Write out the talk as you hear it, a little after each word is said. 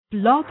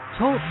Blog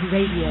Talk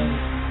Radio.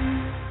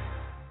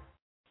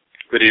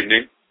 Good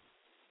evening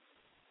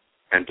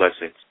and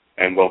blessings,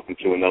 and welcome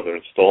to another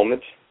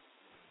installment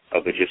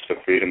of the Gist of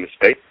Freedom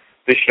Estate.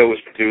 This show is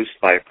produced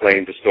by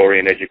acclaimed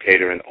historian,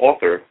 educator, and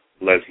author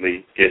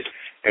Leslie Gist,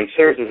 and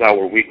serves as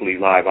our weekly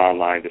live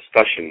online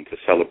discussion to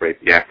celebrate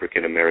the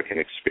African American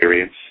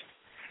experience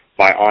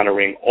by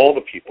honoring all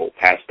the people,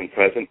 past and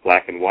present,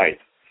 black and white,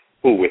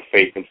 who, with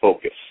faith and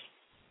focus,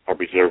 are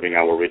preserving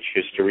our rich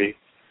history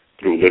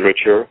through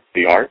literature,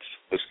 the arts,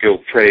 the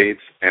skilled trades,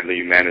 and the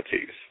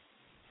humanities.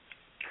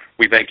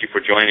 We thank you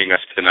for joining us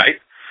tonight,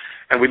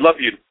 and we'd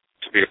love you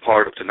to be a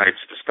part of tonight's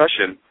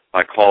discussion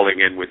by calling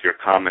in with your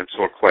comments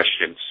or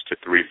questions to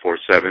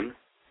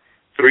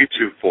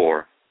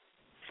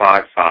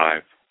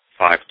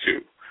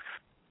 347-324-5552.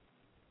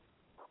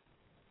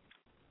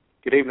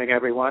 Good evening,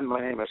 everyone.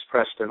 My name is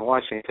Preston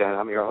Washington.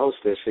 I'm your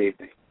host this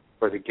evening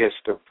for the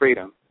Gist of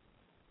Freedom.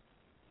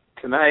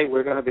 Tonight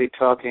we're going to be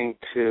talking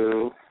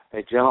to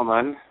a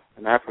gentleman,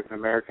 an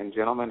African-American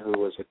gentleman who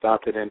was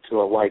adopted into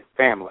a white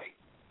family.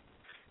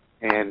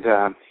 And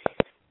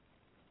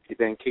you've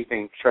been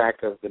keeping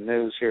track of the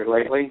news here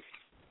lately.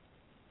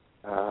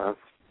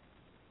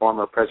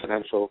 Former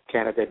presidential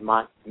candidate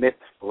Mitt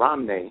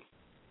Romney's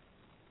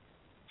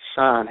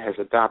son has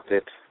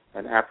adopted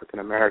an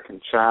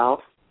African-American child.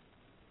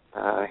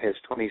 His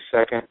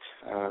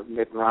 22nd,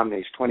 Mitt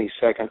Romney's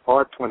 22nd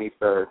or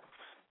 23rd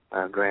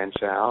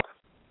grandchild.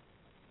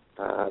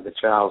 The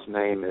child's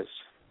name is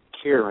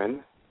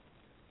Kieran,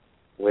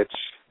 which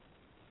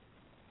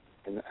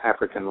in the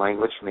African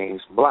language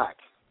means black.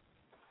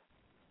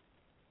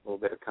 A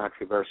little bit of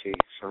controversy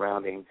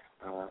surrounding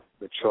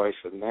the choice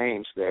of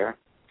names there.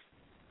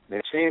 And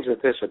it seems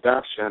that this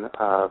adoption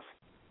of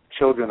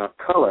children of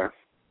color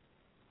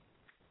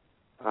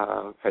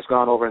has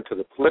gone over into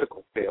the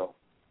political field,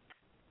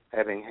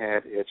 having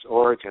had its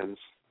origins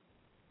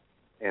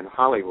in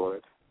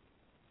Hollywood.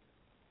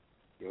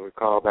 You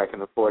recall back in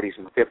the 40s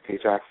and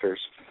 50s,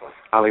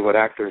 Hollywood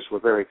actors were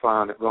very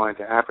fond of going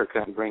to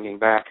Africa and bringing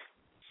back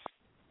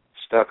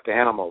stuffed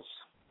animals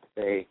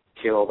they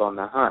killed on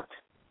the hunt.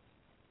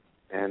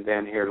 And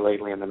then here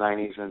lately in the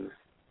 90s and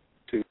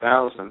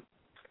 2000,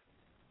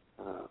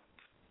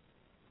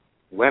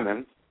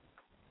 women,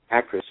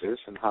 actresses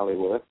in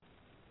Hollywood,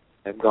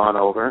 have gone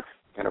over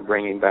and are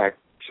bringing back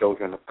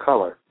children of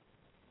color.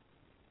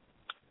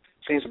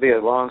 Seems to be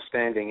a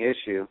long-standing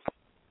issue.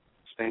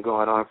 It's been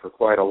going on for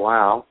quite a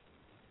while.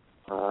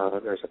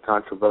 There's a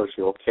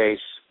controversial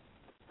case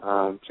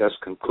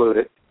just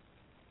concluded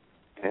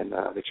in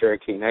the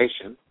Cherokee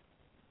Nation,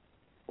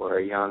 where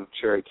a young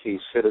Cherokee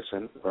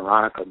citizen,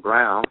 Veronica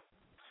Brown,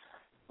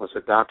 was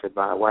adopted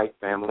by a white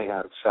family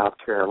out of South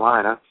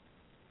Carolina,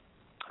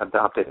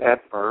 adopted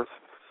at birth,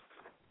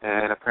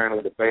 and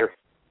apparently the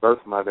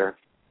birth mother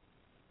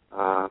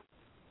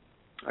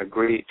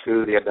agreed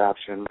to the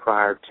adoption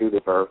prior to the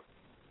birth.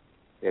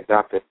 The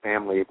adopted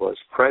family was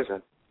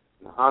present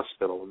in the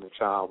hospital when the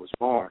child was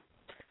born.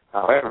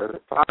 However, the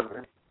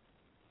father,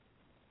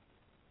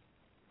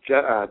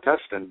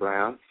 Dustin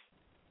Brown,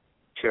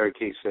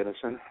 Cherokee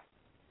citizen,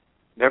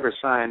 never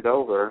signed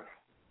over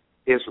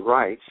his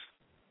rights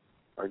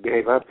or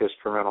gave up his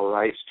parental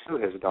rights to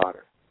his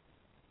daughter.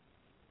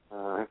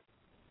 The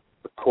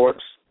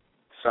courts,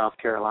 South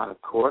Carolina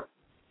court,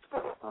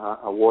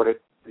 awarded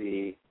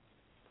the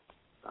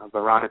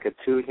Veronica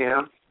to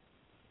him.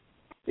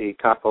 The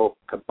Capo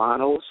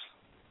Cabanos,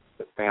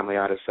 the family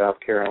out of South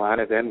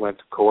Carolina, then went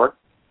to court,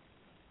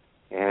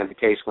 and the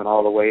case went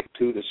all the way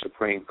to the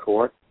Supreme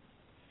Court,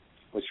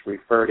 which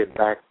referred it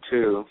back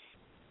to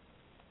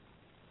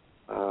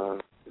the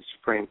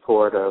Supreme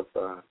Court of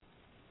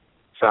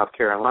South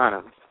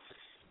Carolina.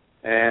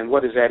 And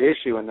what is at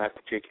issue in that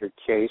particular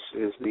case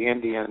is the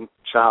Indian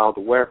Child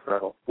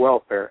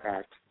Welfare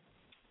Act,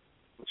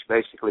 which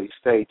basically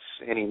states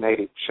any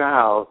native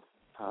child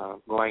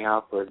going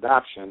out for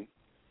adoption,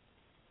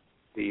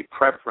 the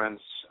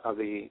preference of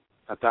the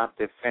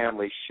adoptive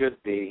family should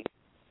be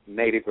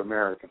Native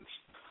Americans,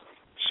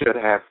 should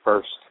have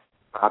first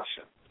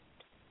option.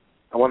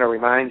 I want to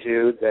remind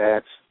you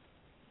that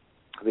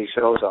these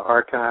shows are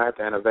archived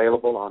and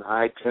available on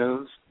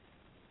iTunes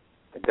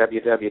at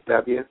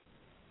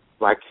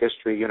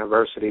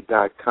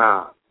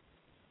www.blackhistoryuniversity.com.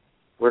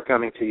 We're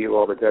coming to you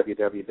over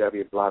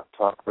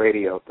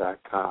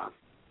www.blogtalkradio.com.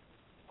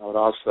 I would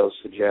also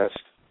suggest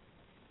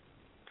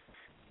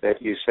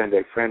that you send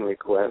a friend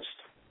request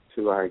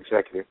to our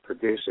executive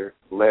producer,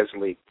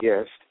 Leslie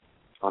Gist,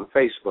 on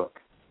Facebook.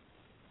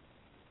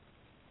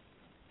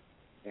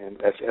 And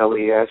that's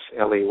Lesley.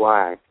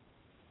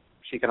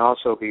 She can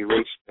also be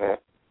reached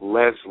at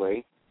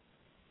Leslie,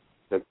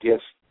 the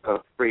Gist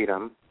of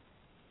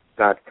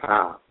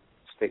Freedom.com.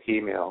 It's the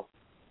email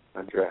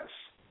address.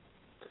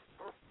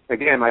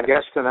 Again, my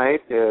guest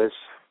tonight is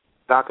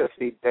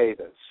Dockothy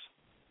Davis,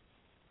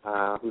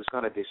 who's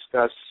going to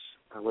discuss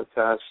with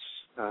us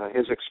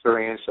his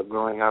experience of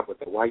growing up with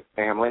a white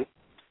family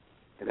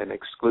in an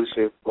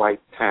exclusive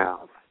white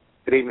town.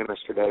 Good evening,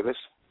 Mr. Davis.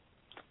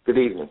 Good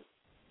evening.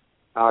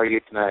 How are you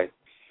tonight?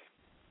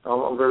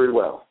 Oh, I'm very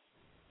well.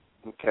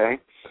 Okay.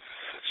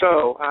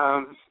 So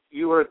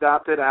you were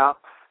adopted out.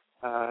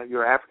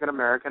 You're African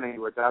American, and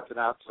you were adopted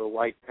out to a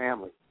white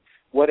family.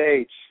 What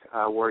age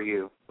were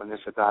you when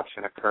this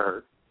adoption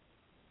occurred?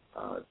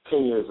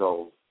 10 years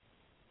old.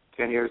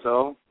 10 years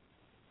old?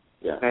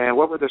 Yeah. And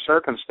what were the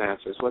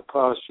circumstances? What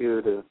caused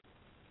you to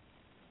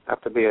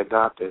have to be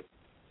adopted?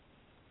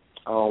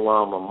 Oh,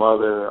 well, my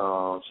mother,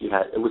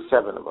 it was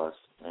 7 of us,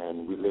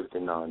 and we lived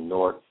in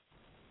North.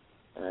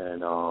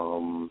 And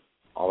all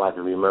I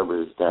can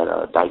remember is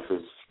that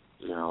DIFAS,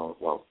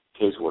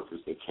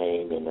 caseworkers, they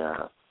came and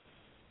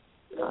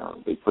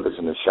they put us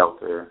in a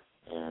shelter,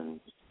 and,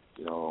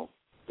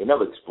 they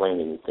never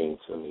explained anything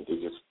to me. They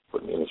just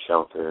put me in a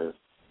shelter,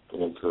 get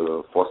into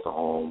a foster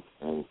home,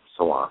 and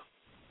so on.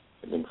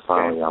 And then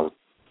finally I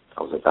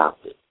was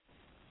adopted.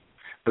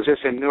 Was this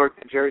in Newark,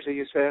 New Jersey,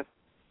 you said?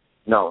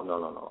 No.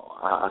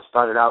 I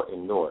started out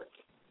in Newark,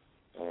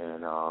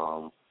 and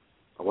I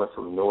went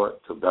from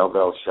Newark to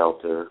Bell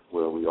Shelter,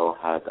 where we all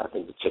had, I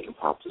think, the chicken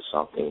pox or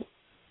something.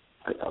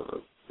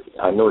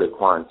 I know they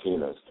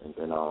quarantined us, and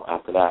then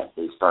after that,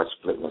 they started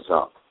splitting us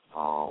up.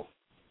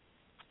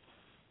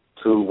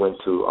 2 went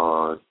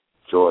to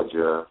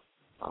Georgia.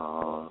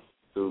 4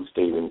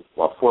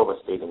 of us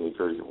stayed in New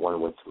Jersey.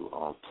 1 went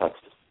to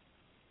Texas.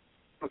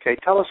 Okay,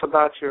 tell us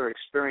about your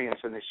experience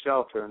in the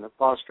shelter and the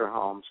foster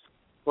homes.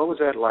 What was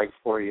that like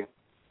for you?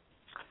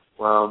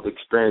 Well, the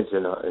experience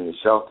in the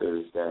shelter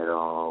is that,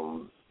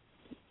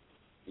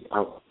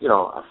 I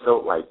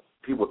felt like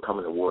people were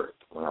coming to work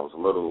when I was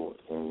little,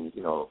 and,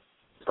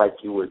 it's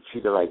like you were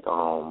treated like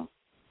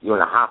you're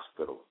in a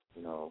hospital,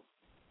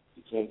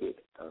 You can't get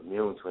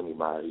immune to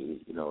anybody,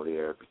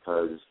 there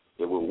because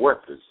they were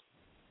workers.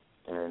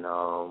 And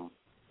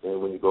then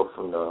when you go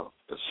from the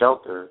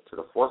shelter to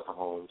the foster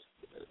homes,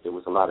 there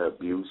was a lot of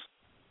abuse.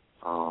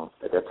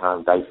 At that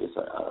time, DIFAS,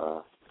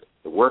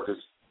 the workers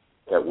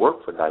that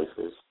worked for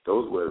DIFAS,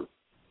 those were,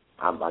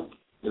 from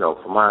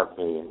my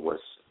opinion, was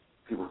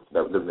people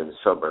that lived in the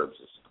suburbs,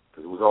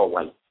 because it was all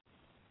white.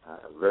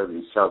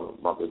 Very seldom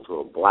bumped into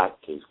a black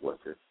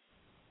caseworker.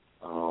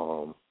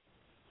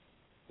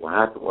 What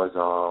happened was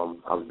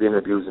I was being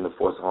abused in the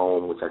foster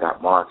home, which I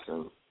got marks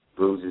and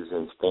bruises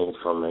and stains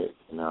from it,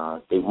 and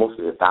they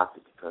mostly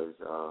adopted because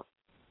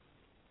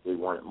they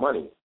wanted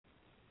money,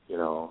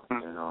 and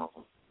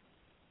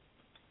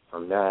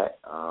from that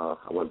I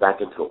went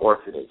back into the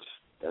orphanage.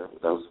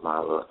 That was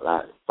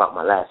about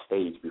my last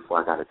stage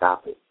before I got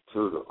adopted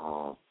to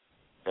the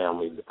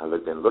family. I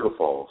lived in Little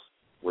Falls,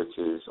 which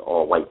is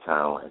all white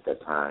town at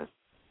that time,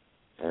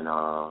 and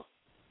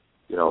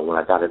when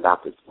I got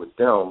adopted with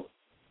them,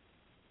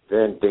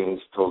 then things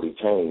totally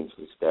changed.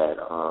 Is that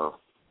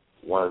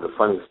one of the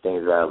funniest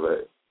things I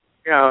ever...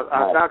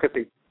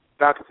 Dockothy,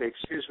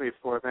 excuse me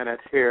for a minute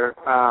here.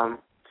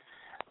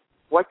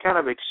 What kind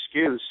of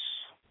excuse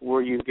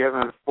were you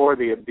given for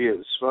the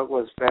abuse? What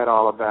was that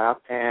all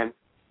about? And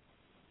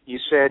you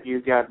said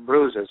you got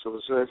bruises.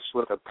 Was this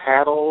with a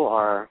paddle,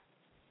 or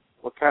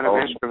what kind of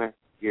instrument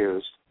you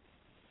used?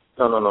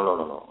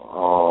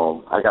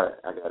 No. I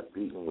got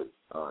beaten with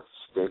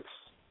sticks,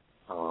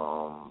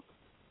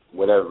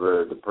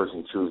 whatever the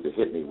person chose to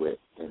hit me with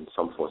in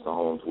some foster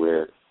homes,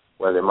 where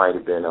there might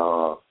have been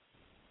a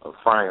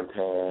frying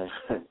pan.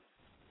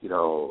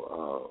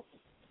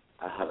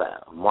 I have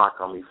a mark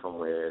on me from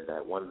where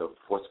that one of the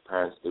foster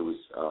parents, it was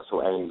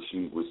so angry,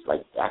 she was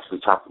like actually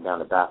chopping down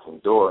the bathroom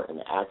door, and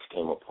the axe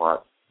came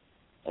apart,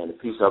 and a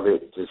piece of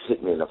it just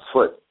hit me in the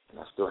foot, and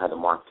I still had a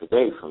mark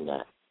today from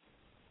that.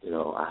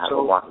 I have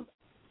a mark.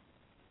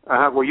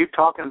 Were you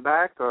talking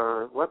back,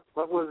 or what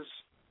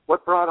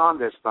brought on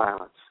this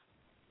violence?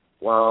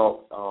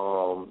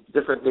 Well,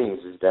 different things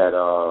is that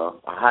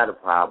I had a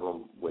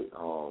problem with,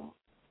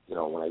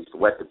 when I used to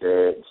wet the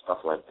bed and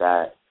stuff like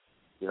that,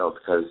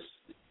 because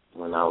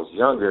when I was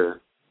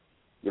younger,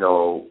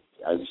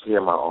 I used to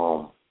hear my,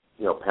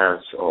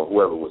 parents or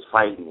whoever was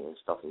fighting and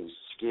stuff, and it used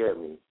to scare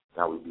me, and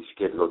I would be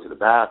scared to go to the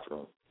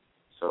bathroom.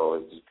 So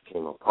it just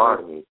became a part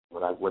of me.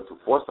 When I went to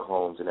foster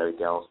homes and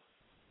everything else,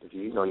 if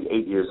you're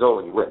 8 years old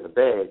and you wet in the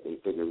bed, they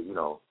figure, you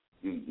know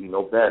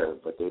better,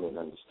 but they didn't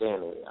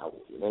understand it.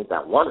 It ain't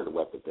that I wanted to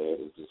wet the bed.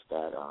 It's just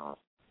that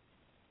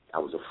I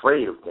was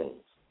afraid of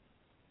things.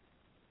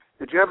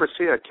 Did you ever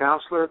see a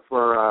counselor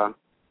for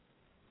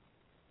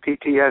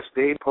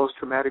PTSD,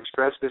 post-traumatic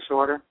stress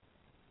disorder?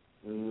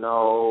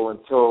 No,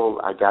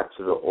 until I got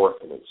to the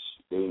orphanage.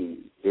 They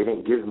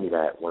didn't give me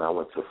that when I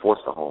went to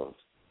foster homes.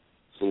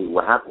 See,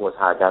 what happened was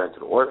how I got into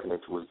the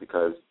orphanage was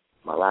because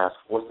my last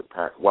foster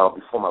parent,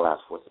 before my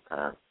last foster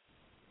parent,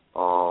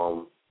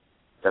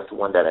 that's the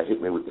one that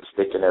hit me with the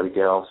stick and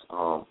everything else.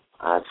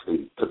 I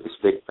actually took the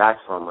stick back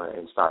from her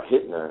and started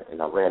hitting her,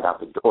 and I ran out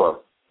the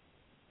door.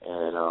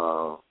 And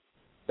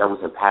that was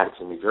in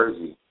Paterson, New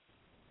Jersey.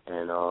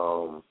 And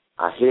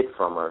I hid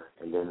from her,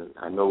 and then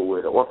I know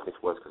where the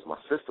orphanage was because my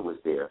sister was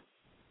there.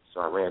 So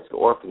I ran to the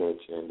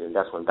orphanage, and then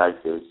that's when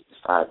DIFAS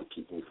decided to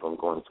keep me from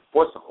going to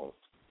foster homes.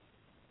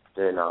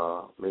 Then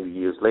maybe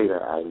years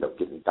later, I ended up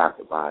getting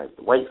adopted by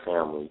the white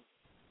family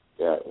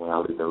that when I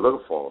lived in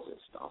Little Falls and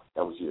stuff.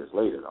 That was years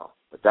later, though.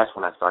 But that's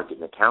when I started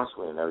getting the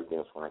counseling and everything.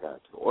 That's when I got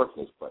into the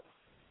orphanage. But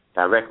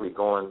directly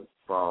going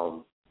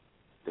from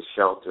the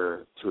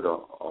shelter to the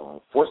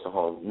foster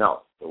home,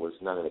 no, there was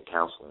none of the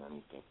counseling or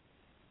anything.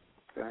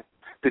 Okay.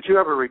 Did you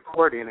ever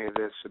report any of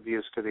this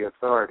abuse to the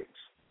authorities?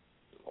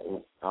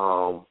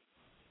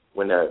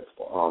 When the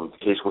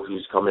caseworkers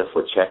used to come in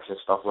for checks and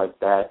stuff like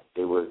that,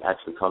 they would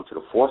actually come to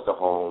the foster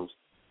homes,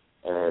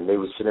 and they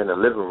would sit in the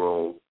living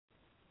room,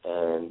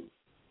 and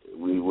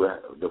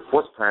the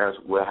foster parents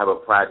would have a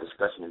private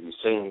discussion. If you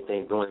say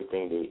anything, do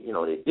anything, they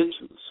get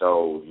you.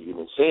 So you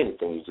didn't say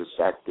anything. You just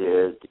sat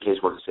there. The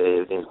caseworker said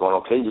everything's going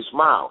okay. You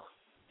smiled,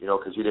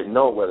 because you didn't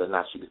know whether or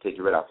not she could take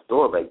you right out the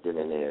door right then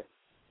and there.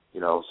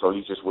 So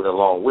you just went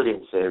along with it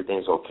and said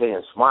everything's okay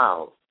and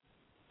smiled.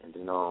 And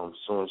then as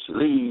soon as she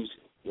leaves,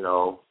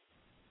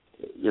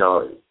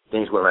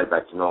 things went right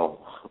back to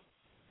normal.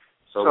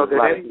 So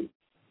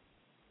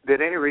did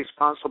any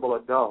responsible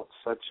adults,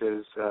 such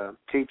as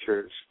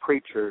teachers,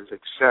 preachers,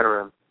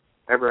 etc.,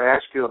 ever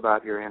ask you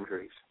about your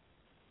injuries?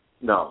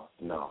 No.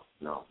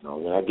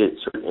 When I get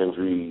certain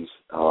injuries,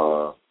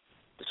 the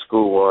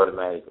school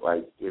automatic,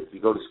 like if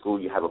you go to school,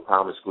 you have a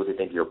problem in school, they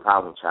think you're a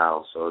problem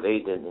child, so they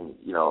didn't,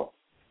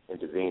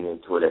 intervene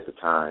into it at the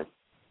time.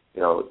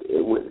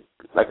 It would,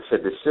 like I said,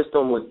 the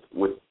system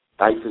with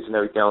diapers and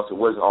everything else, it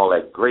wasn't all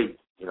that great.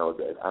 I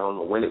don't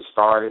know when it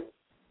started,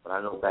 but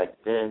I know back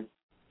then,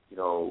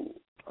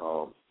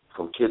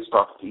 from kids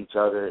talking to each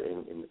other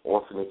in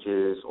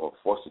orphanages or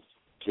foster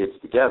kids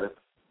together,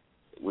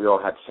 we all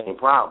had the same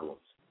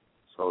problems.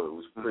 So it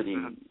was pretty,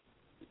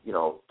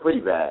 pretty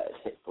bad,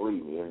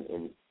 believe me.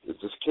 And it's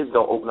just kids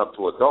don't open up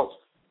to adults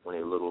when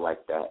they're little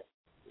like that,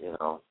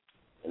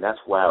 and that's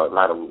why a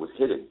lot of it was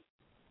hidden.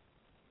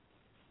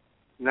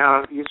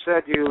 Now, you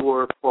said there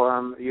were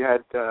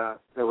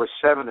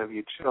 7 of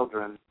you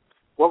children.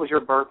 What was your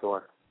birth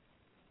order?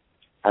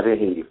 I didn't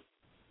hear you.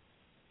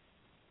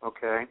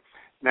 Okay.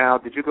 Now,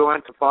 did you go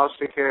into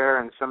foster care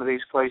in some of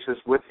these places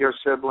with your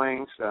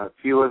siblings, a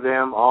few of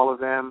them, all of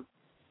them?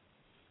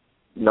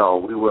 No,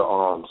 we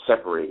were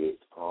separated.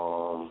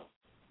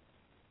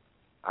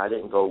 I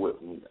didn't go with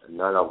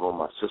none of them.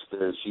 My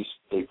sister, she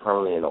stayed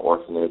permanently in the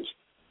orphanage.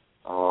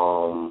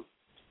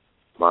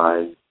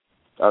 My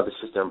other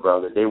sister and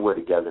brother, they were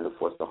together in the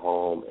foster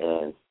home,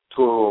 and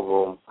 2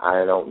 of them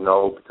I don't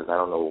know because I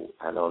don't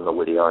know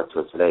where they are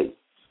until today.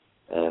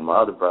 And my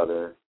other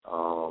brother,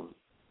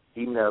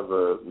 he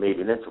never made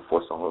it into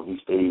foster home. He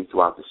stayed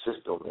throughout the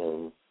system,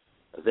 and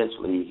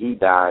eventually he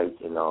died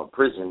in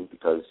prison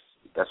because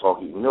that's all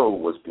he knew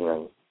was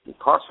being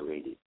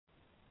incarcerated.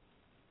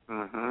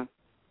 Mm-hmm.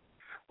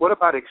 What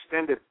about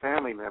extended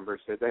family members?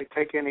 Did they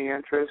take any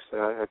interest,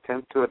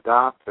 attempt to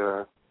adopt,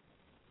 or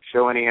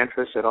show any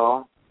interest at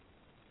all?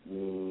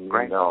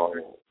 No.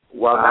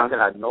 Well, not that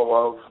I know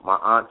of. My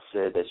aunt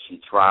said that she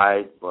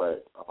tried,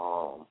 but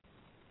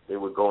they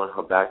would go in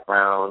her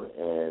background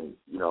and,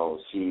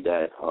 see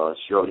that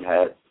she already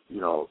had,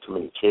 too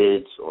many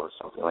kids or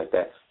something like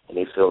that, and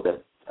they feel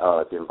that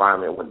the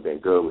environment wouldn't have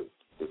been good with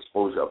the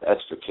exposure of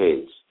extra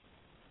kids.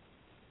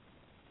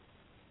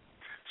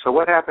 So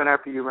what happened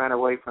after you ran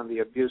away from the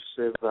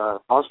abusive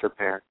foster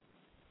parent?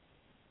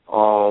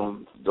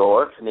 The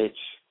orphanage,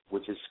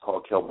 which is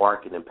called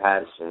Kilbarkin in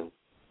Patterson,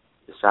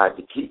 decided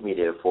to keep me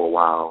there for a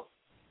while,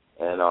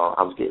 and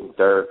I was getting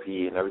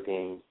therapy and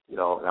everything, and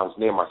I was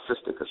near my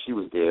sister because she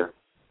was there,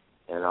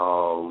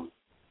 and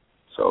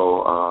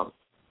so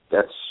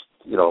that's,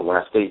 when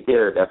I stayed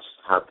there, that's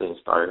how things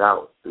started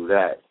out through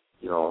that,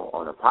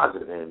 on a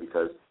positive end,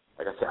 because,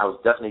 like I said, I was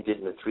definitely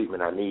getting the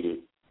treatment I needed.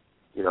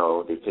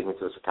 They take me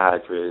to a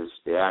psychiatrist,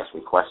 they ask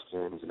me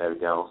questions and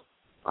everything else.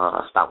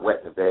 I stopped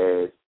wetting the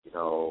bed,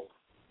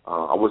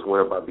 I wasn't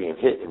worried about being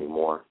hit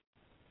anymore,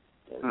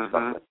 and stuff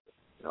like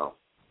that,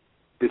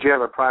 Did you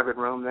have a private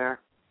room there?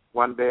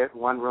 One bed,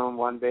 one room,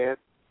 one bed?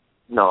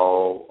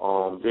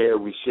 No, there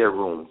we share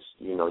rooms.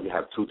 You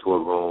have 2 to a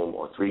room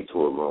or 3 to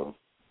a room.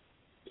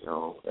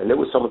 And there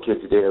were some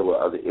kids there with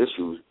other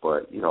issues,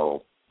 but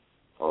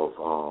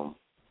of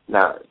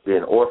not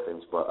being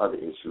orphans, but other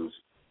issues.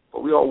 But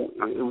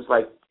it was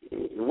like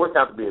it worked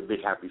out to be a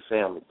big happy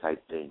family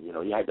type thing.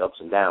 You had the ups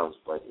and downs,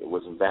 but it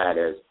wasn't bad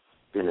as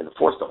being in the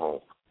foster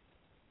home.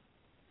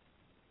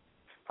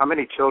 How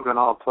many children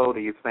all told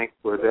do you think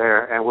were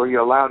there, and were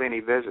you allowed any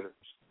visitors?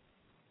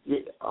 Yeah,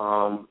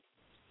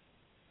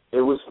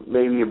 it was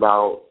maybe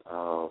about,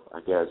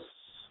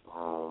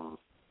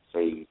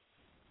 say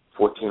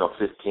 14 or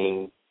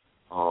 15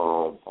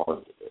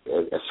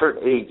 at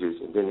certain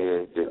ages, and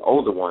then the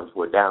older ones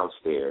were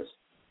downstairs.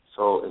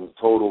 So in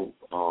total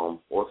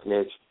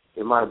orphanage,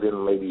 it might have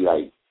been maybe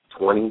like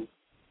 20.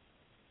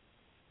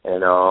 And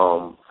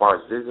as far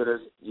as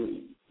visitors,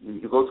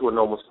 you go to a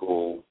normal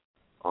school.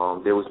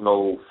 There was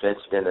no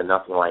fenced in or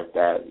nothing like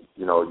that.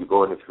 You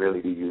go in the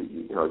community,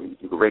 you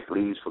can rake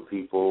leaves for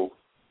people,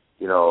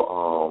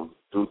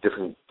 do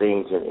different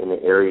things in the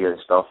area and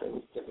stuff.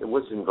 And it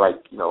wasn't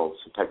like,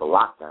 some type of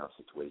lockdown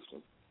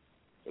situation.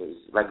 It was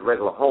like a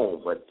regular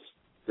home, but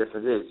the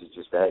difference is it's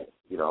just that,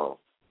 you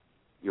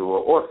were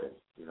an orphan.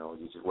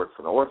 You just work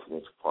for the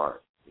orphanage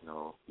part, You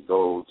know, you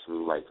go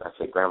to, like I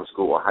said, grammar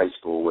school or high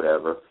school,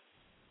 whatever,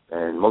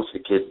 and most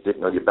of the kids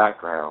didn't know your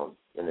background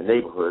in the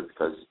neighborhood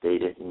because they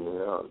didn't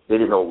know it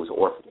was an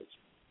orphanage.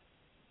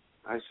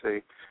 I see.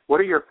 What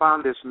are your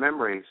fondest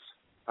memories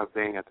of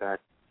being at that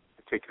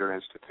particular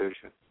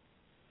institution?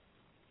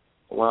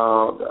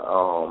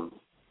 Well,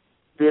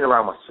 being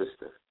around my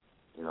sister,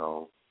 you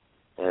know,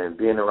 and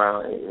being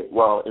around,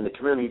 well, in the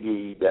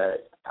community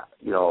that,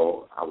 you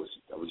know, I was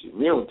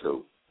immune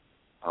to,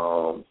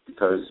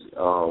 because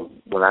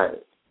when I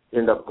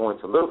ended up going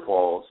to Little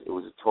Falls, it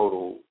was a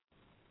total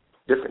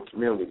different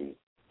community,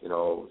 you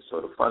know.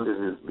 So the fun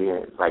is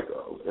being like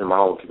in my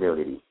own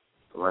community,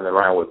 running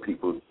around with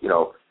people, you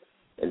know,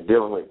 and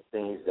dealing with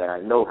things that I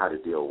know how to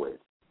deal with.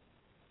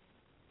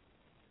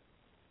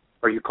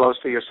 Are you close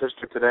to your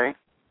sister today?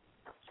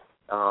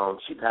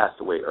 She passed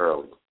away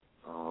early.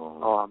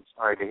 I'm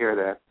sorry to hear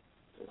that.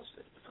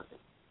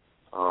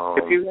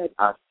 If you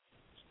had,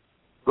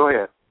 go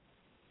ahead.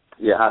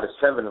 Yeah, out of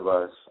 7 of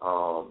us,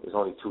 there's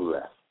only 2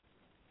 left.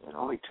 You know?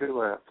 Only 2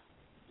 left.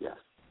 Yes.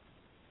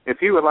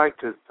 If you would like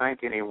to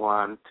thank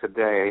anyone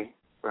today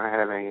for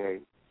having a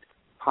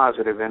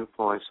positive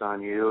influence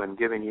on you and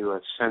giving you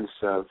a sense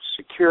of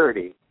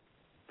security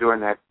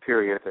during that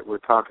period that we're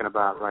talking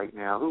about right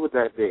now, who would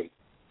that be?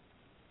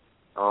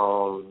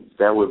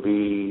 That would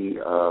be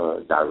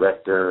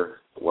director.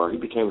 Well, he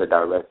became the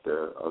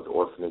director of the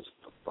orphanage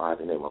by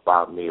the name of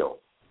Bob Neal.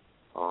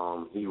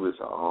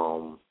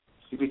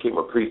 He became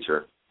a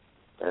preacher,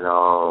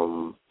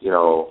 and you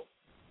know,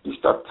 he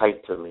stuck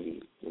tight to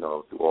me, you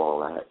know, through all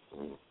that.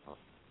 And,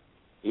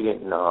 he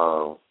didn't.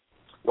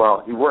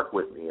 Well, he worked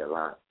with me a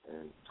lot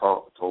and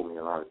told me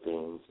a lot of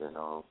things, and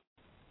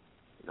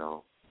you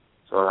know,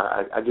 so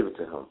I give it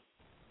to him.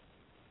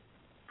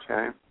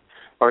 Okay.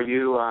 Are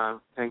you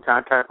in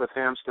contact with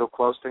him? Still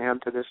close to him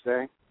to this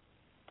day?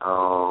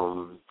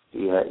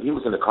 He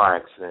was in a car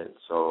accident,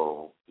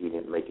 so he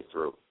didn't make it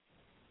through.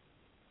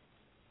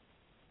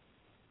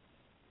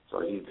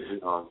 So he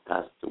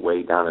passed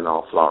away down in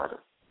Florida.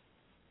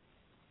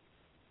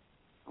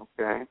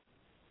 Okay.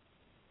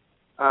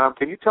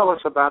 Can you tell us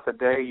about the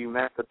day you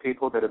met the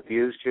people that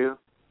abused you?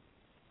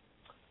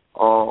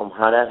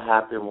 How that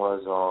happened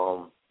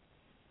was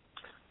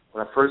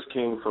when I first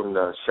came from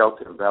the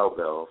shelter in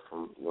Belleville,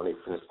 from when they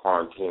finished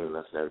quarantining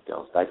us and everything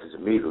else, Dykes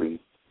immediately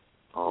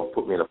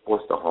put me in a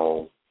foster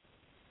home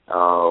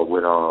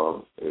with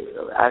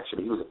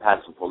actually he was a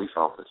passing police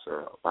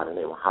officer by the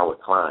name of Howard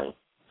Klein,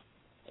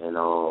 and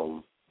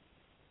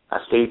I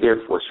stayed there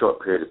for a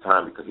short period of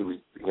time because he was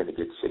beginning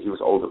to get sick. He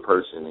was an older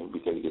person and he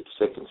began to get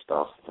sick and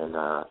stuff, and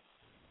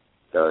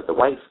the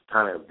wife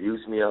kind of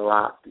abused me a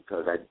lot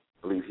because I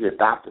believe he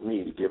adopted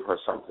me to give her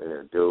something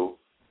to do.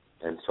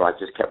 And so I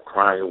just kept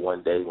crying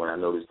one day when I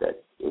noticed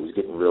that it was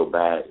getting real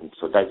bad. And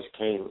so that just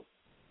came.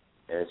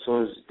 And as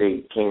soon as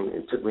they came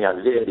and took me out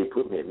of there, they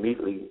put me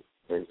immediately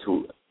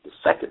into the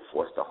second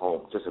foster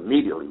home, just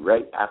immediately,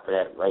 right after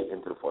that, right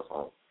into the foster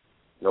home.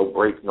 No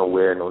break,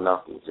 nowhere, no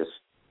nothing, just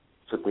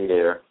took me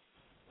there.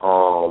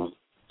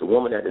 The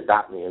woman that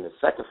adopted me in the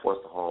second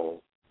foster home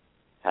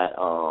had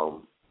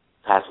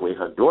passed away.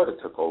 Her daughter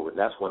took over, and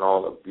that's when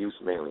all the abuse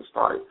mainly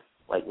started.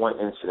 Like one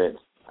incident,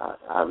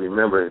 I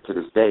remember to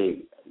this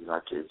day, you know, I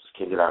just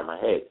can't get it out of my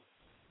head.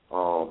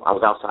 I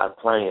was outside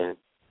playing,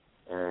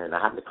 and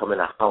I happened to come in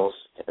the house,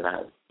 and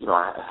I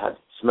had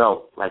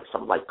smelled like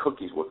something like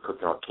cookies were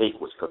cooking or cake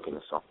was cooking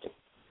or something.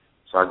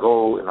 So I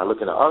go and I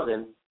look in the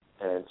oven,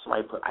 and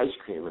somebody put ice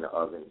cream in the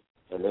oven,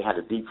 and they had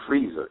a deep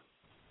freezer.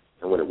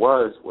 And what it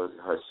was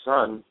her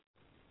son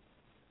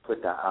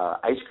put the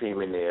ice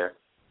cream in there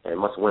and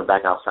must have went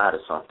back outside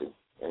or something,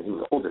 and he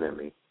was older than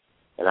me.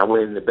 And I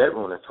went in the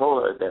bedroom and I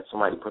told her that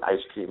somebody put ice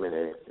cream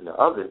in the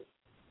oven,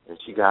 and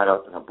she got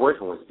up and her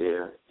boyfriend was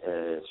there,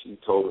 and she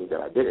told me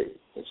that I did it.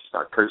 And she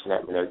started cursing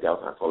at me and everything else,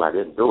 and I told her I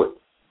didn't do it.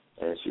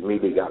 And she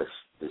immediately got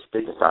the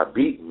stick and started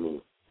beating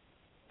me.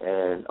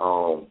 And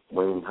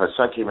when her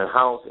son came in the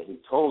house and he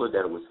told her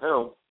that it was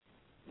him,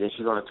 then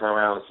she's going to turn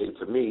around and say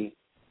to me,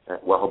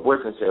 well, her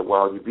boyfriend said,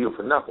 well, you're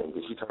beautiful for nothing.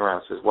 Then she turned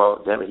around and says,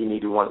 well, damn it, he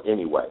needed one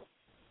anyway.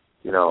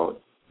 You know,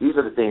 these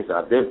are the things that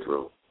I've been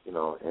through, you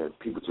know, and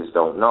people just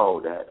don't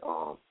know that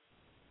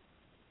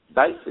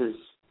Dice is,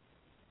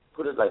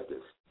 put it like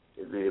this,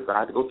 if I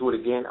had to go through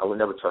it again, I would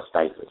never trust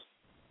Diapers.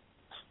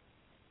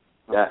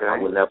 That okay. I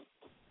would never,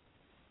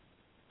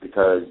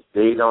 because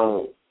they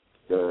don't,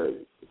 the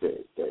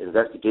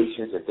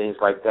investigations and things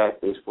like that,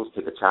 they're supposed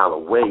to take a child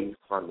away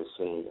from the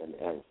scene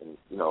and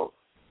you know,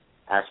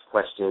 ask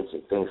questions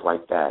and things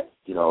like that.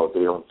 You know,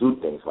 they don't do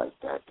things like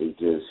that. They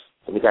just,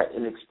 and they got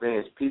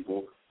inexperienced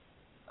people,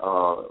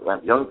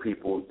 like young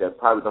people that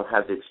probably don't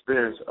have the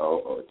experience,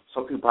 or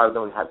some people probably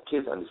don't have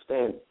kids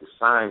understand the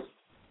signs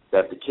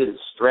that the kid is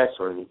stressed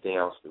or anything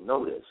else to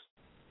know this.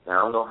 Now,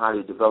 I don't know how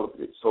they developed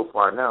it so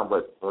far now,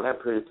 but on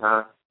that period of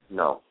time,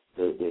 no,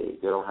 they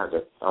don't have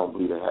that. I don't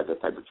believe they have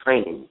that type of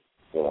training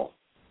for them.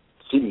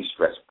 See these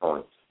stress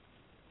points.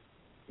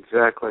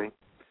 Exactly.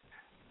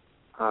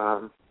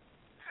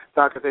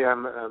 Dockothy,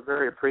 I'm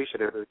very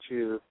appreciative that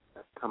you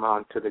have come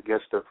on to the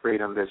Gift of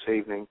Freedom this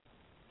evening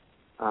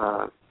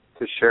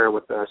to share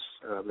with us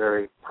a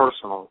very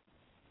personal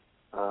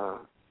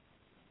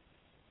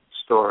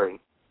story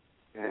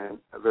and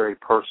a very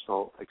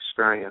personal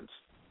experience.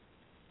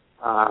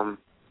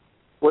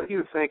 What do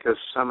you think of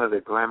some of the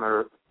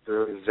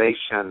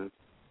glamorization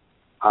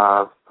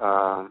of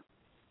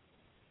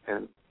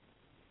and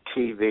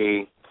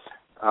TV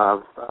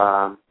of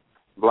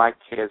black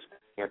kids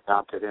being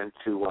adopted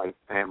into white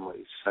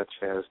families, such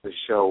as the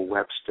show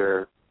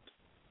Webster?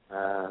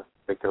 I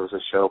think there was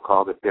a show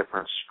called The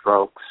Different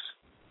Strokes.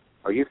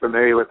 Are you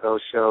familiar with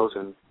those shows,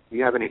 and do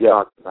you have any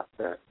thoughts about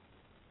that?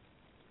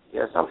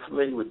 Yes, I'm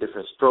familiar with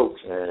Different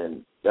Strokes,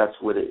 and that's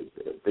what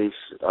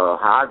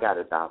how I got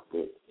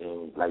adopted.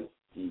 And like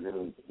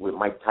even with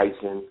Mike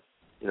Tyson,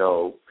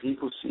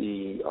 people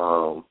see,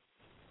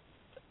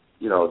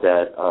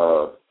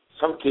 that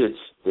some kids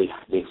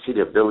they see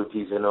the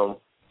abilities in them.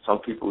 Some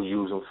people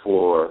use them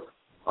for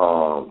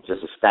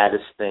just a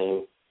status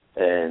thing,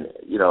 and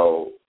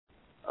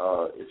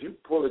if you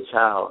pull a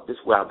child, this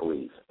is what I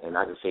believe, and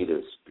I can say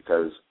this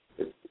because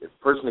if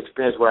a person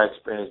experienced what I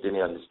experienced, then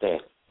they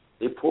understand.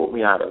 They pulled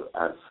me out of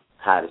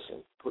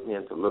Patterson, put me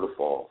into Little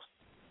Falls,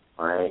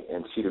 all right,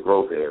 and Cedar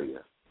Grove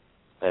area.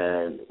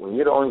 And when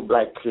you're the only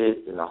black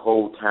kid in the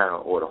whole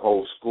town or the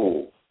whole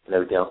school and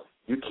everything else,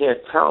 you can't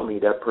tell me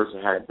that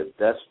person had the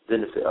best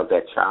benefit of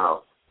that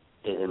child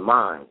in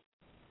mind.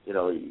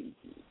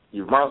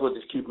 You might as well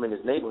just keep him in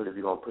his neighborhood if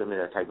you're going to put him in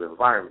that type of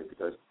environment,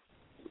 because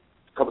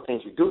a couple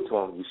things you do to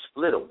him, you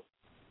split him.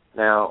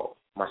 Now,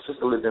 my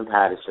sister lived in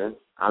Patterson.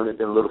 I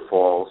lived in Little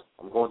Falls.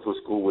 I'm going to a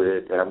school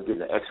that I'm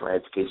getting an excellent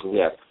education.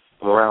 Yes,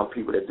 I'm around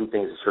people that do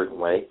things a certain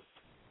way.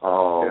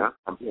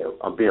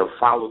 I'm being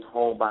followed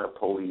home by the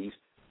police.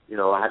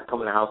 I had to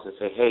come in the house and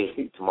say,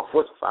 hey, to my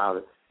foster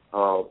father,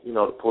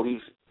 the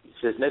police, he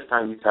says, next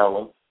time you tell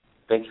them,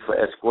 thank you for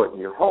escorting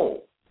you home.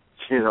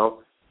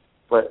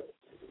 But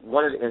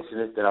one of the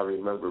incidents that I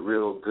remember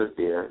real good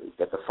there is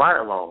that the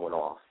fire alarm went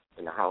off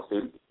in the house.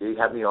 They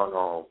had me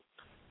on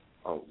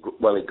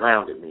they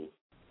grounded me,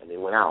 and they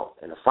went out,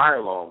 and the fire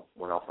alarm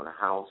went off in the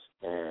house,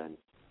 and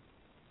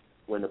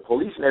when the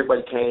police and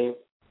everybody came,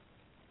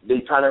 they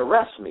tried to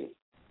arrest me.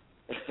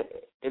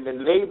 And the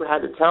neighbor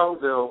had to tell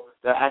them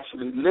that I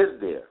actually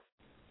lived there.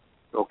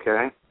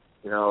 Okay.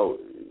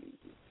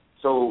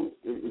 So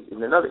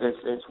in another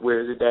instance, where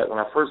is it that when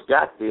I first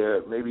got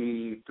there,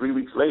 maybe 3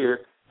 weeks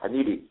later,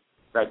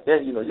 back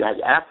then, you had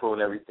your afro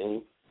and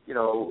everything,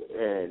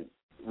 and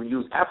we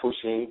used Afro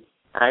Sheen.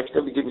 I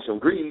accidentally gave me some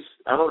grease.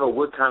 I don't know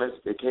what kind of,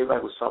 it came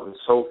back with something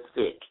so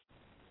thick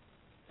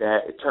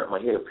that it turned my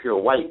hair pure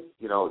white.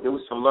 There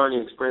was some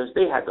learning experience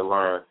they had to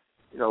learn,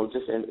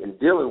 just in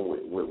dealing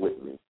with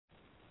me,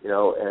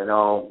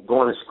 and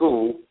going to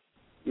school,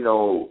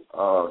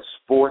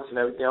 sports and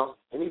everything else.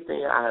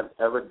 Anything I have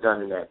ever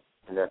done in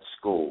that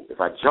school, if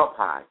I jump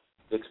high,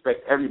 they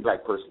expect every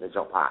black person to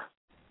jump high,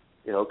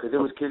 because there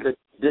was kids that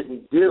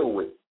didn't deal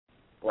with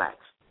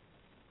blacks,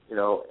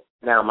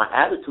 Now, my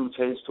attitude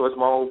changed towards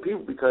my own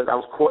people because I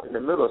was caught in the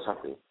middle of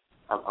something.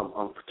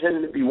 I'm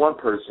pretending to be one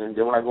person.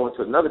 Then when I go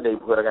into another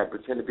neighborhood, I got to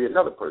pretend to be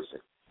another person.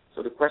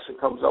 So the question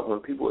comes up when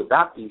people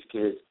adopt these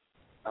kids,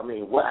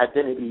 what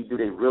identity do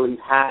they really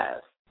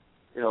have?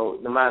 No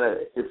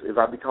matter if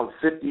I become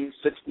 50,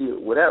 60,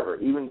 whatever,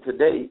 even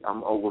today,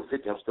 I'm over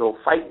 50, I'm still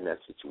fighting that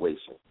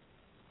situation.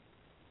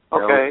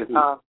 Okay.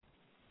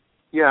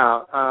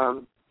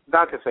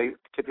 Dockothy,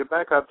 could you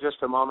back up just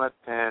a moment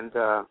and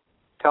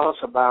tell us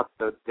about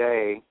the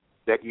day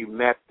that you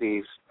met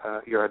these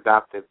your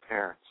adoptive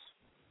parents?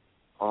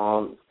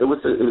 It was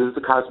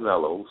the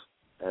Cosmellos,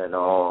 and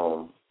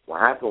what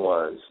happened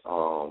was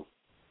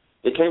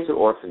they came to the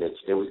orphanage.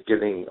 They was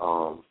giving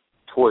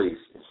toys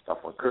and stuff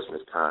on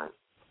Christmas time,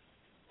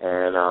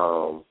 and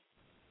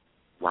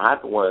what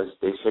happened was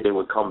they said they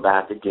would come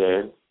back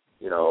again,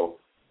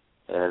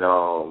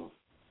 and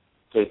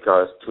take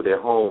us to their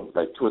home,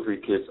 like 2 or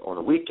 3 kids on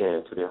the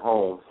weekend to their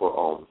home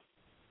for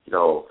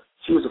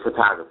she was a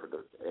photographer,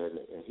 and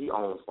he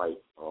owns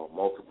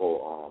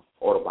multiple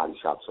auto body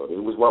shops, so they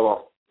was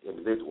well-off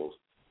individuals.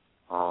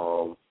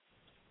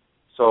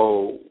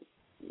 So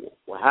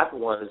what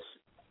happened was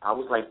I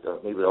was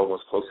maybe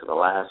almost close to the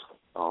last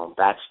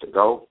batch to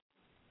go,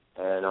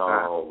 and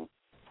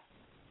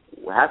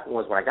what happened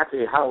was when I got to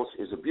their house,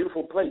 it's a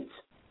beautiful place.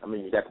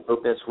 You got the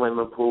built-in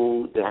swimming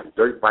pool, they have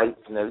dirt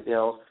bikes and everything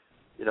else,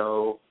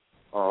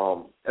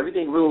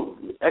 everything real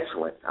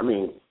excellent.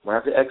 When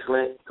I say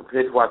excellent,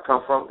 compared to where I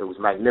come from, it was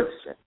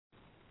magnificent.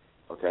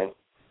 Okay?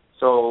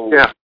 So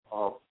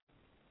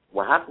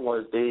what happened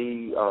was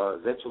they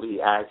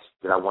eventually asked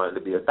that I wanted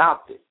to be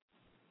adopted.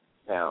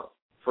 Now,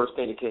 first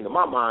thing that came to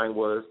my mind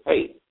was,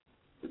 hey,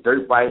 the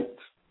dirt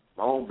bikes,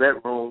 my own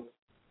bedroom,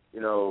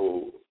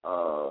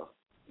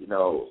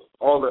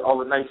 all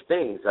the nice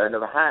things that I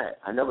never had.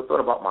 I never thought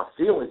about my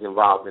feelings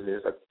involved in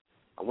this.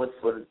 I went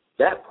for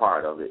that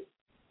part of it.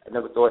 I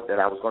never thought that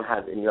I was going to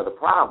have any other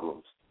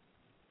problems,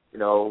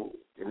 and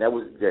that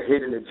was the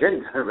hidden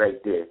agenda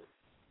right there.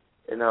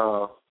 And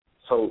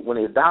so when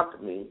they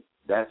adopted me,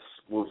 that's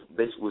what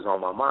basically was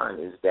on my mind,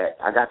 is that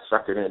I got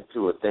suckered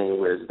into a thing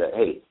where it's that,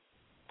 hey,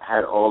 I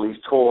had all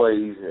these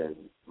toys and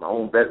my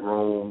own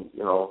bedroom,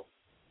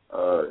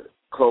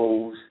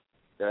 clothes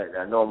that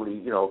I normally,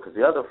 because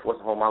the other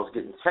foster home I was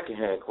getting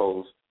secondhand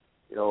clothes,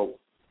 and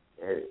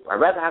I'd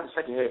rather have the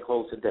secondhand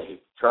clothes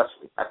today. Trust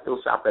me, I still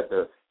shop at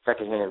the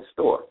secondhand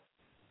store,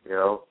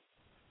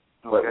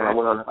 But when I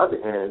went on the other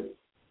end,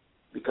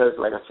 because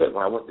like I said,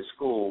 when I went to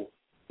school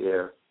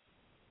there,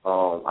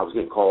 I was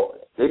getting called.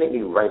 They didn't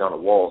even write on the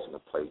walls in the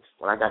place.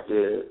 When I got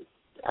there,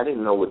 I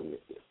didn't know what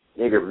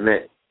nigger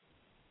meant,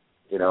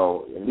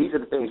 And these are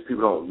the things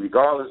people don't.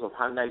 Regardless of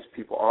how nice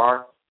people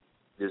are,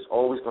 there's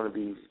always going to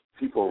be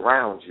people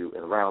around you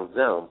and around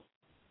them,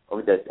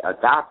 or that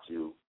adopt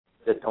you,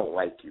 that don't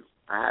like you.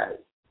 I had,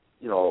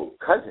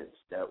 cousins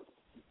that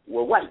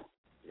were white.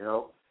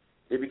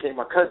 They became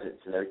my cousins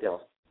and everything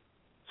else.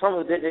 Some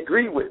of them didn't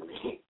agree with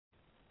me,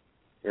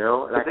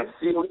 and I can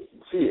see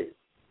it.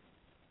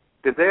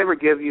 Did they ever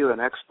give you an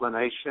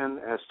explanation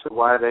as to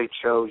why they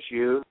chose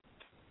you?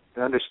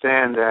 To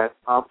understand that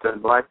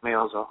often black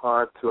males are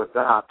hard to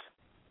adopt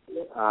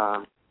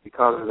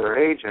because of their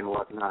age and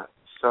whatnot.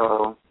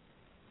 So,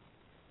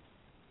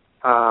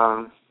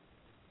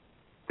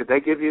 did they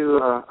give you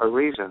a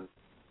reason,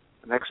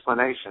 an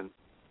explanation?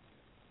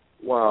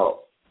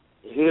 Well,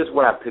 here's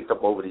what I picked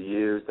up over the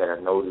years that I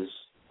noticed.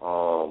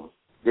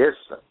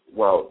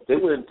 They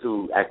went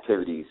into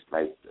activities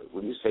like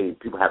when you say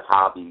people have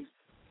hobbies.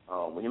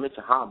 When you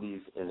mention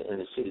hobbies in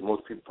the city,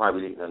 most people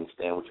probably didn't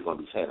understand what you're going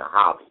to be saying, a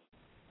hobby.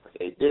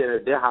 Okay,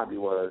 their hobby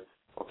was,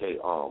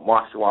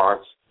 martial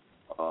arts,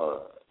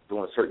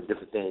 doing certain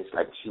different things,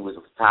 like she was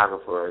a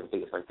photographer and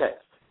things like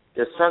that.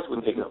 Their sons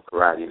were taking up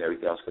karate and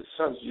everything else, because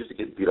sons used to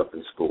get beat up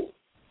in school.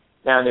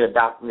 Now they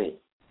adopt me.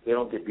 They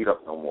don't get beat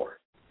up no more.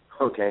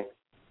 Okay?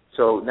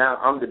 So now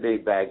I'm the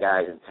big bad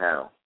guy in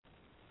town,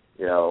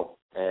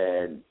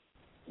 and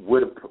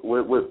would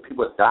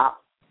people adopt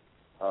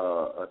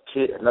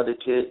another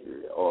kid,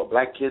 or a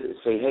black kid, and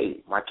say,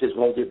 hey, my kids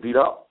won't get beat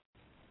up?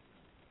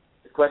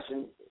 The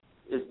question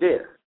is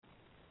there.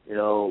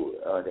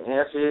 The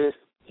answer is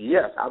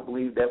yes. I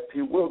believe that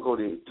people will go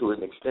to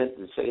an extent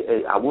and say,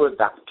 hey, I would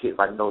adopt a kid if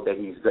I know that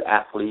he's a good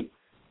athlete,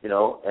 and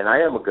I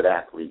am a good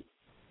athlete.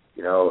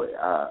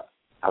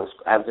 I was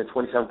averaging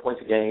 27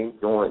 points a game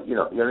doing, you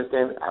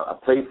understand? I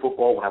played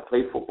football when I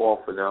played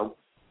football for them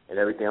and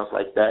everything else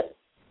like that.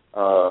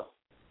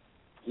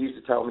 He used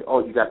to tell me,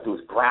 all you got to do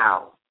is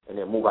growl and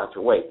then move out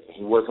your way. And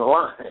he wasn't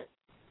lying.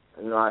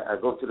 I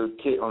go to the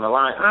kid on the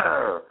line,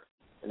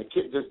 and the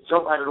kid just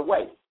jumped out of the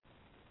way.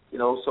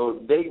 So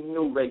they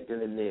knew right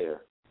then and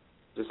there.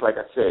 Just like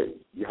I said,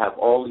 you have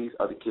all these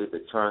other kids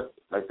that turn,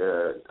 I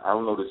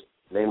don't know the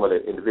name of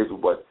the individual,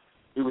 but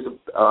he was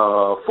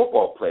a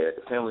football player.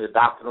 The family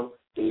adopted him.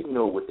 They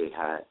knew what they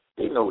had.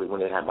 They know when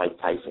they had Mike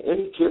Tyson.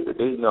 Any kid that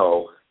they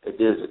know that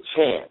there's a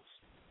chance,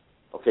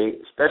 okay,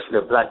 especially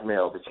a black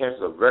male, the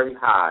chances are very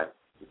high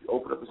if you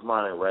open up his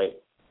mind, right,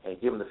 and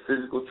give him the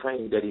physical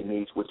training that he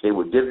needs, which they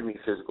were giving me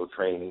physical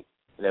training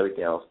and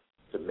everything else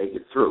to make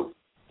it through.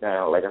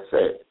 Now, like I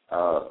said,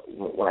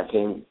 when I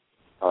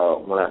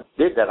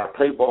did that, I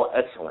played ball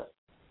excellent.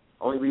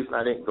 Only reason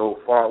I didn't go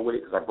far with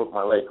it because I broke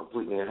my leg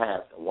completely in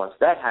half. And once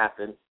that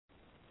happened,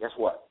 guess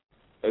what?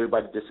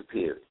 Everybody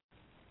disappeared.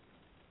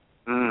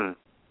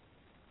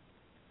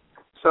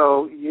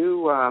 So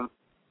you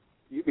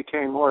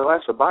became more or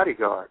less a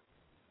bodyguard.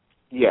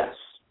 Yes.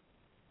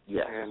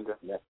 And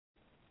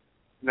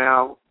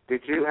now,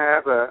 did you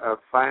have a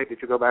fight? Did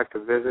you go back to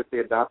visit the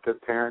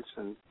adoptive parents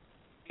and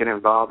get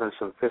involved in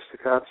some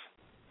fisticuffs?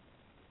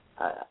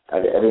 I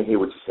didn't hear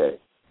what you said.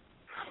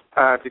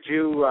 Did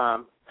you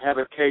have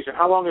occasion?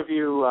 How long have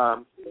you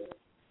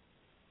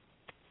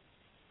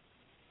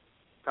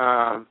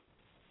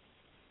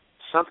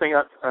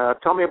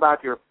tell me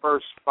about your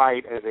first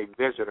fight as a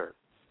visitor.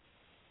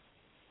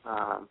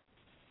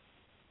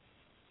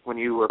 When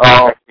you were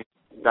adopted.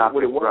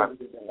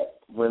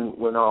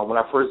 When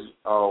I first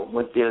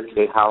went there to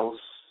their house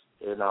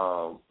in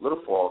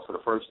Little Falls for the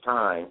first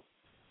time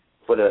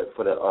for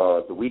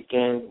the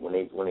weekend when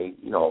they bring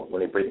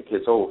the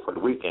kids over for the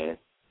weekend,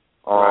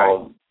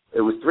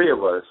 it was three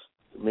of us,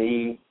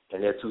 me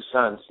and their two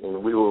sons,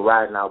 and we were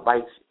riding our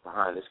bikes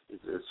behind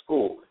the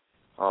school,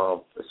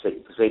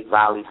 Passaic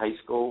Valley High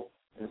School,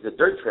 and there's a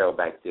dirt trail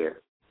back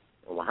there.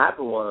 And what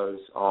happened was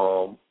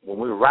when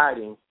we were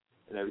riding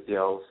and everything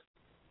else,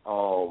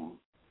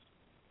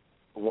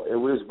 it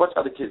was a bunch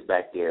of other kids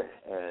back there,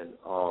 and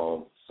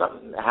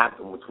something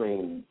happened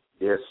between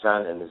their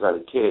son and this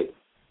other kid,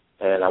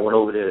 and I went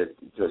over there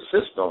to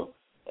assist them,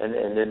 and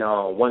then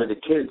one of the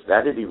kids,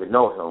 I didn't even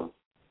know him,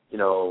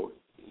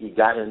 he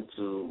got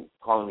into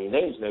calling me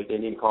names and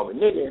everything, didn't call me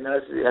nigga, and I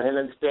didn't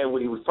understand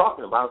what he was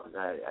talking about,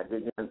 because I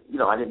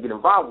didn't get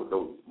involved with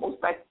those. Most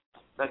back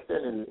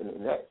then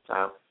in that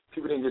time,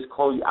 people didn't just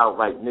call you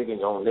outright nigga in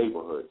your own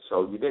neighborhood,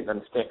 so you didn't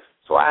understand.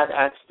 So I had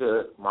asked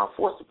my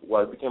foster,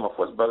 it became my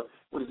foster brother,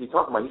 what is he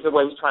talking about? He said,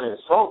 well, he was trying to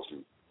insult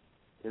you,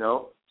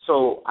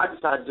 So I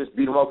decided to just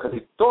beat him up because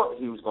he thought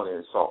he was going to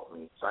insult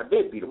me. So I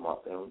did beat him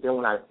up. And then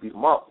when I beat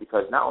him up,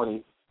 because not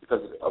only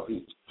because of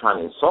he trying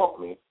to insult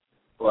me,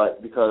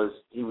 but because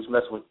he was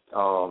messing with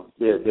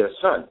their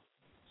son.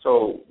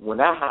 So when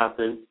that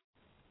happened,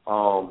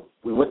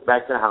 we went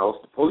back to the house.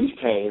 The police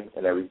came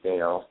and everything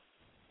else,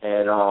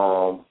 and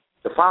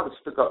the father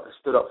stood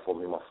up for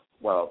me.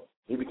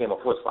 He became a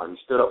first father. He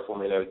stood up for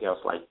me and everything else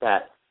like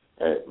that.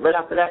 And right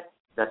after that,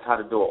 that's how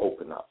the door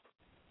opened up.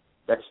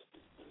 That's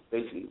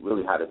basically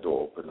really how the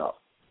door opened up.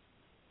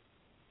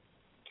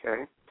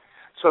 Okay.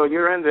 So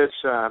you're in this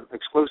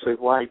exclusive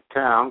white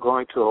town,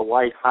 going to a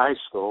white high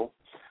school.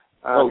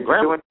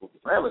 Grammar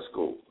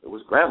school. It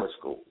was grammar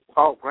school.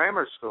 Oh,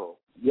 grammar school.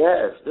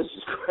 Yes, this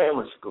is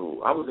grammar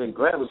school. I was in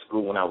grammar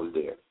school when I was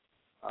there.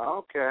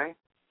 Okay.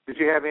 Did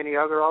you have any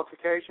other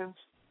altercations?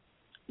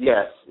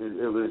 Yes,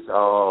 it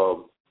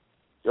was.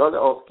 The other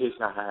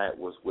altercation I had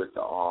was with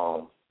the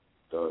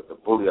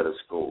bully of the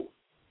school.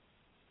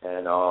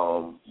 And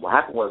what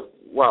happened was,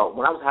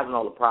 when I was having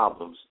all the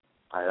problems,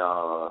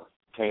 I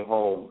came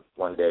home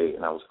one day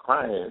and I was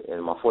crying,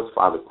 and my first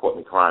father caught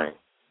me crying.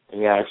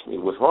 And he asked me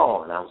what's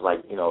wrong. And I was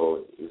like,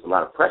 there's a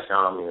lot of pressure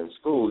on me in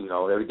school.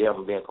 Every day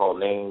I'm being called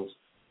names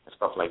and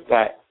stuff like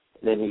that.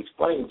 And then he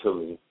explained to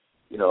me,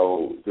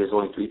 there's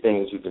only three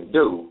things you can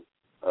do.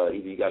 Either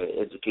you got an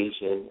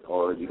education,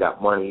 or you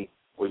got money,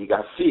 or you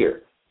got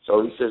fear.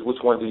 So he says,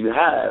 which one do you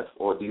have,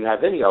 or do you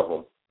have any of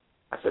them?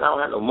 I said, I don't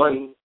have no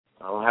money.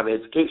 I don't have an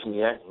education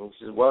yet. And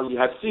he says, well, you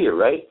have fear,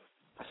 right?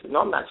 I said,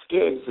 no, I'm not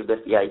scared. He said,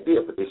 that's the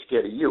idea, but they're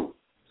scared of you.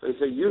 So he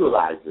said,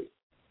 utilize it.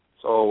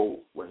 So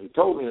what he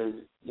told me is,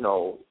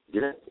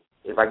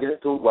 if I get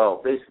into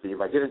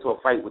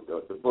a fight with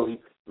the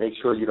bully, make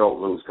sure you don't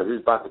lose, because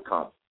it's about to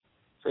come.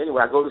 So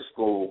anyway, I go to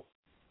school,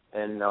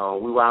 and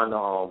we were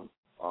on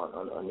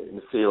in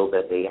the field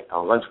that day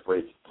on lunch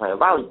break playing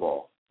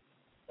volleyball.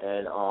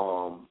 And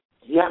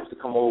he happens to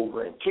come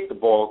over and kick the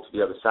ball to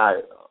the other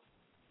side.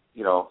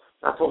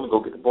 I told him to go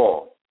get the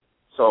ball.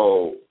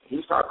 So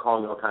he started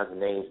calling me all kinds of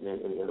names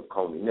and ended up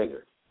calling me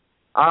nigger.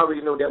 I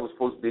already knew that was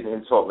supposed to be an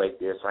insult right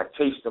there, so I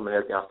chased him and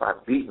everything. I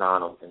started beating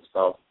on him and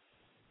stuff.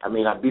 I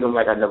mean, I beat him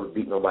like I never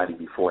beat nobody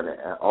before, and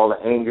all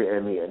the anger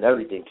in me and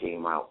everything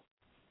came out.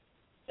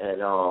 And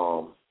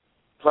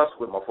plus,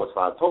 what my first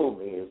father told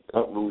me is,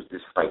 don't lose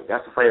this fight.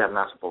 That's a fight I'm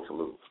not supposed to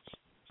lose,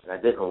 and I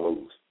didn't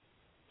lose.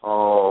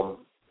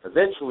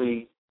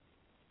 Eventually,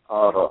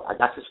 I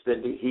got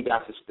suspended. He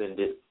got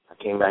suspended. I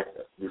came back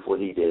before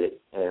he did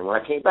it. And when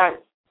I came back,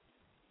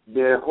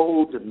 their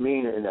whole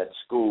demeanor in that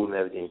school and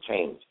everything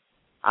changed.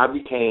 I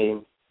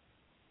became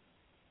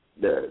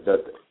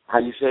how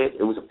you say it?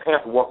 It was a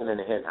panther walking in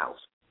the hen house.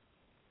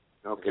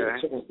 Okay. The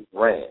chickens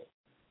ran.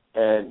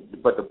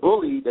 But the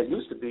bully that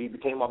used to be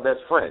became my best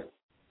friend.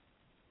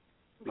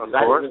 Of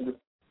course.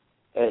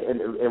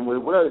 And what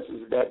it was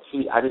is that,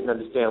 I didn't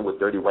understand what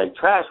dirty white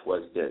trash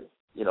was then.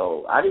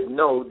 I didn't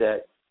know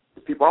that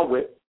the people I'm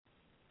with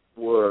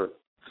were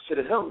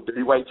considered him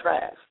dirty white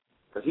trash,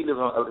 because he lives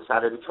on the other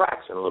side of the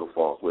tracks in Little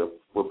Falls, where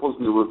supposed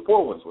to be where the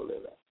poor ones will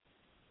live at.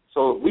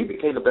 So we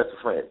became the best of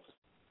friends,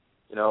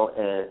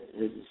 and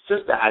his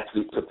sister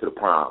actually took to the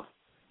prom.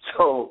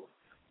 So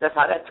that's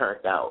how that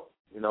turned out,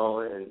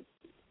 and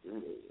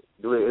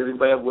do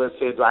everybody ever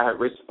say, do I have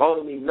rich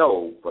on me?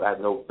 No, but I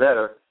know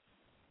better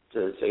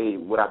to say,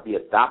 would I be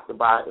adopted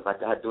by it? If I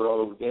had to do it all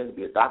over again, to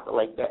be adopted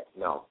like that?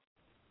 No,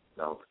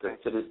 because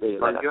to this day,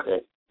 like I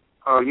said.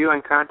 Are you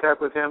in contact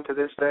with him to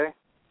this day?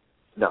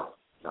 No.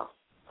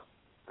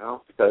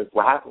 Because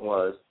what happened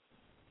was,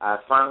 I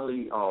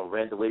finally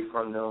ran away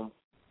from them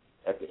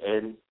at the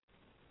end,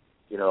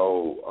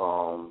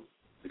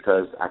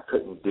 because I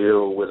couldn't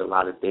deal with a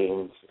lot of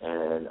things,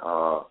 and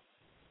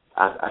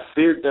I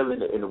feared them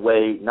in a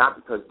way, not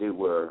because they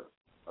were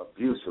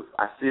abusive.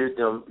 I feared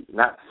them,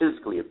 not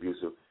physically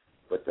abusive,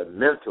 but the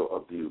mental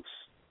abuse.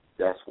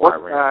 That's why I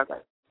ran away.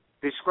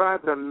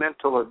 Describe the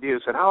mental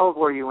abuse. And how old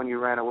were you when you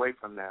ran away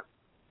from them?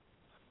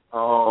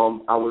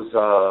 I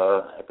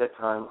was, at that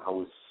time, I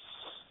was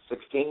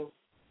 16.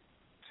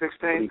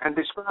 16? And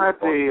describe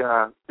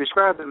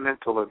the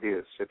mental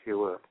abuse, if you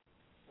would.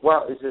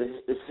 Well, it's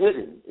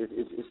hidden.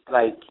 It's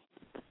like,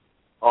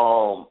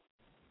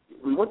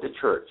 we went to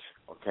church,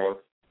 okay?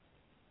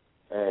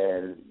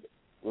 And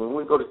when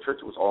we go to church,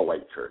 it was all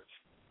white church,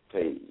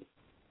 okay?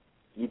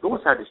 You go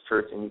inside this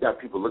church and you got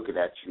people looking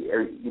at you.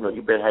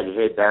 You better have your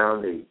head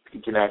down. They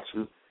peeking at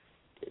you.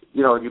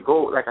 You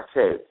go, like I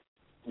said,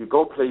 you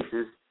go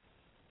places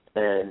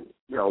and,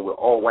 where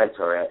all whites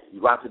are at.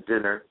 You go out to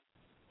dinner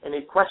and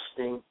they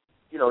questioning,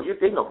 they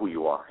know who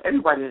you are.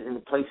 Everybody in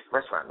the place,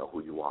 restaurant know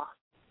who you are.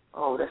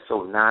 Oh, that's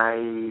so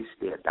nice.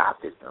 They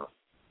adopted them.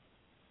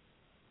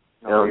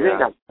 You ain't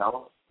got to tell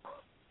them.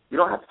 You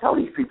don't have to tell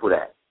these people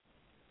that.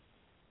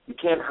 You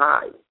can't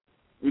hide.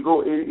 You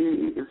go,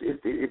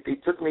 if they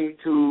took me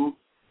to,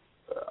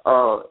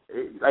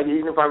 like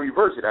even if I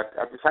reverse it,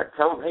 I decide to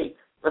tell them, hey,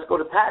 let's go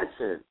to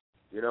Patterson.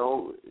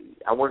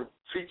 I want to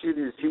treat you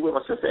to see where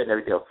my sister and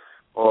everything,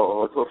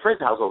 or to a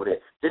friend's house over there.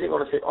 Then they're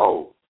going to say,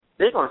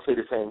 they're going to say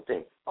the same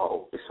thing.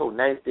 Oh, it's so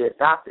nice they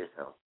adopted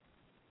him.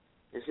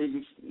 You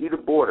see, you're the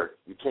border.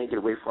 You can't get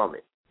away from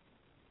it.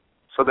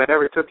 So they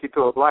never took you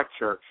to a black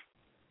church?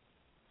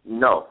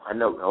 No, I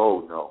know.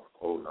 Oh, no.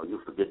 oh, no, you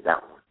forget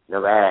that one.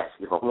 Never asked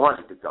if I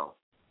wanted to go.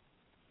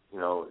 You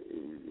know,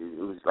 it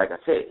was like I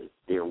said,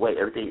 their way.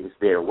 Everything is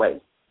their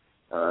way.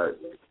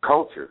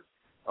 Culture.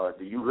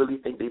 Do you really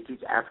think they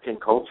teach African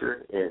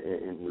culture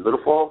in Little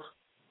Falls?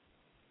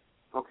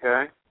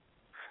 Okay.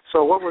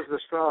 So what was the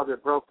straw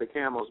that broke the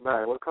camel's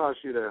back? What caused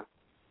you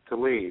to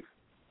leave?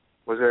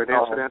 Was there an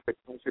incident that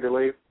caused you to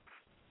leave?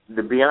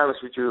 To be honest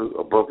with you,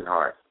 a broken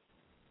heart.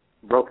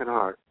 Broken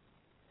heart.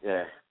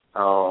 Yeah.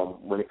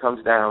 When it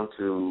comes down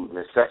to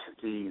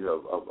necessity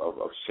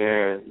of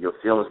sharing your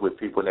feelings with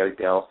people and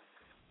everything else,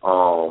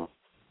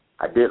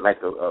 I did like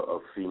a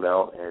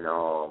female, and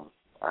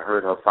I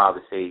heard her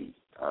father say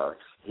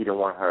he didn't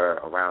want her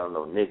around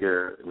no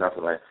nigger,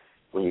 nothing like that.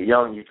 When you're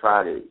young, you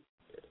try to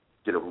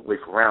get away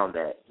from around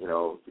that. You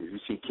know, if you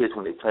see kids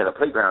when they play on the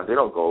playground, they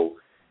don't go,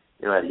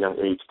 you know, at a young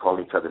age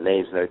calling each other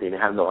names and everything. They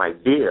have no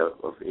idea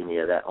of any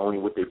of that, only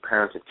what their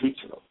parents are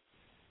teaching them.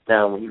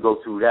 Now, when you go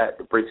through that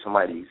to break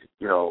somebody's,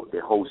 you know,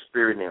 their whole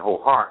spirit and their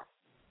whole heart,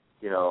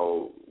 you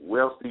know,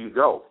 where else do you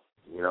go?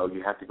 You know,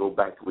 you have to go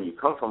back to where you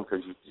come from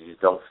because you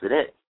just don't fit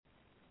in.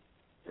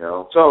 You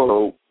know,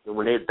 so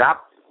when they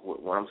adopt,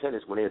 what I'm saying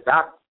is when they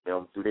adopt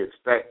them, do they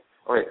expect?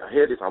 All right, I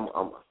hear this. I'm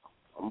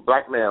a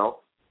black male.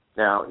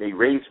 Now they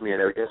raised me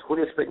and everything. So who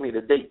do they expect me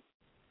to date?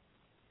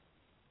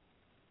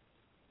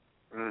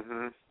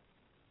 Mhm.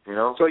 You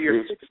know. So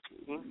you're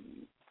 16.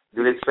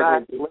 Do they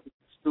expect me to date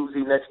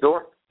Susie next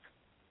door?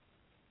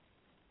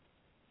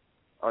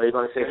 Are they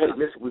going to say, hey,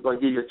 listen, we're going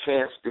to give you a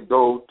chance to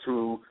go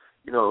to,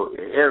 you know,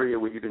 an area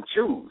where you can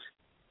choose?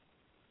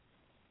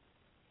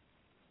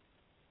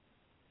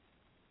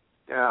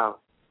 Yeah.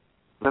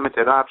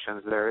 Limited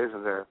options there,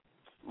 isn't there?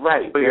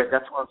 Right. Yeah,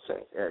 that's what I'm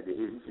saying.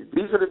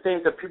 These are the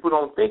things that people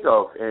don't think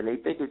of, and they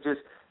think it's just,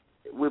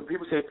 when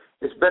people say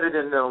it's better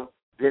than them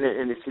being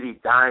in the city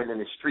dying in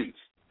the streets.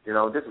 You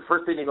know, this is the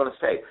first thing they're going to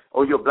say.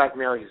 Oh, you're a black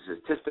male, you're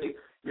a statistic.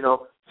 You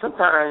know,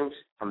 sometimes,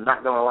 I'm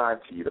not going to lie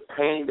to you, the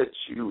pain that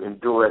you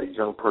endure as a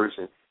young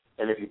person,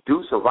 and if you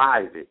do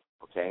survive it,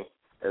 okay,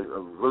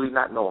 really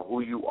not knowing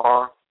who you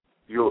are,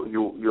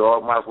 you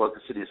all might as well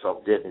consider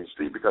yourself dead in the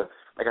street because,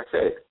 like I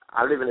said,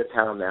 I live in a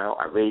town now.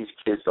 I raised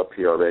kids up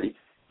here already.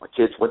 My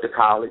kids went to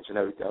college and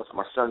everything else.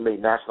 My son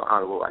made National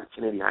Honor Roll at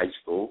Kennedy High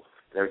School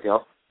and everything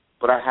else.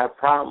 But I have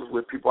problems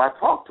with people I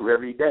talk to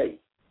every day.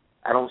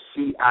 I don't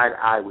see eye to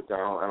eye with them.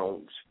 I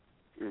don't.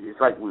 It's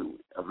like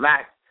a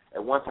Mac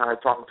at one time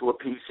talking to a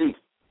PC.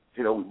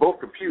 You know, we both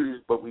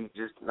computers, but we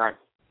just not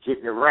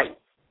getting it right.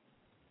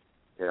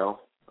 You know,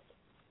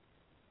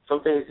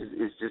 some things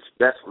is just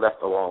best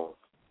left alone.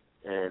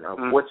 And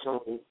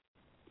unfortunately,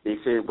 they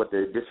say what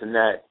the this and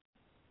that.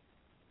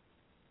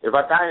 If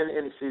I die in the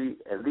inner city,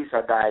 at least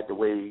I died the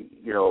way,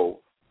 you know,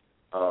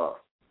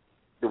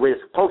 the way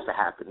it's supposed to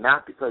happen.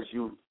 Not because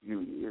you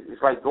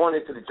it's like going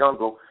into the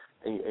jungle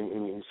and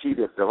you see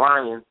the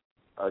lion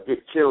get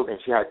killed and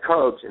she had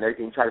cubs and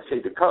everything. You try to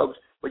save the cubs,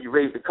 but you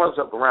raise the cubs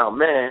up around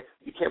man.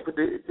 You can't put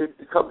the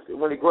cubs,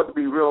 when they grow up to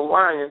be real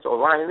lions or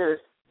lioness,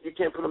 you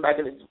can't put them back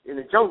in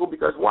the jungle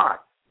because why?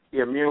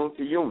 They're immune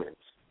to humans.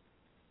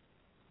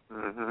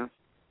 Mhm.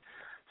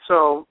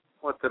 So,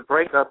 with the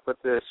breakup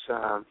with this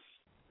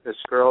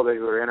girl that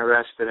you were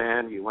interested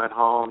in, you went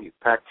home, you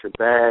packed your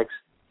bags.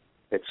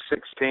 At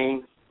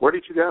 16, where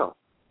did you go?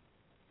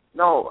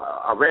 No,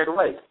 I ran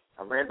away.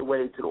 I ran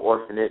away to the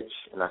orphanage,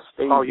 and I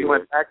stayed. Oh, you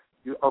went back.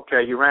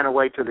 You ran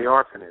away to the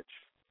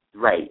orphanage.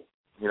 Right.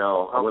 You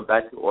know, I went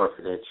back to the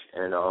orphanage,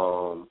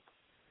 and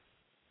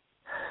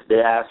they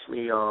asked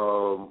me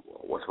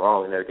what's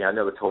wrong and everything. I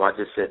never told them. I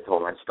just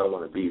told them I just don't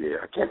want to be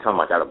there. I can't tell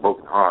them I got a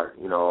broken heart.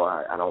 You know,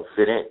 I don't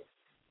fit in.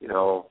 You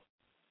know,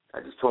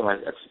 I just told them I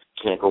just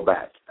can't go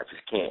back. I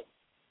just can't.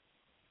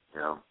 You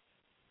know.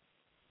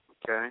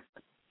 Okay.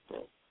 Yeah.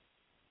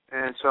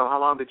 And so how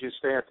long did you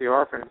stay at the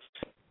orphanage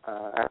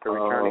after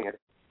returning at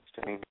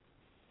 16?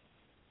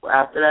 Well,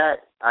 after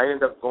that, I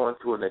ended up going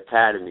to an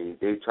academy.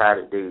 They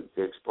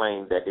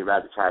explained that they'd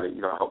rather try to,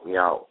 you know, help me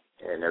out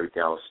and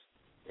everything else.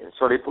 And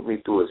so they put me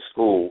through a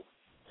school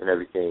and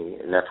everything,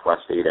 and that's where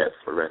I stayed at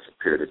for the rest of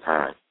the period of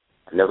time.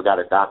 I never got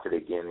adopted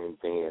again or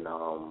anything, and,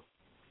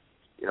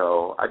 you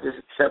know, I just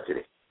accepted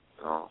it,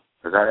 you know,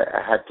 because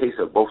I had cases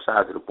of both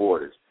sides of the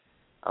borders.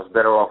 I was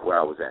better off where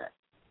I was at.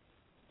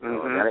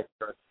 Mm-hmm.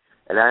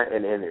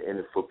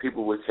 And for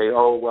people would say,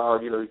 oh,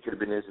 well, you know, you could have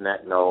been this and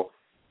that. No,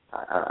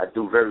 I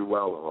do very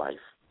well in life.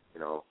 You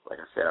know, like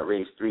I said, I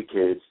raised 3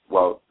 kids.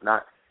 Well,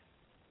 not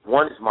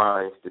one is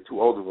mine. The 2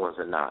 older ones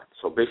are not.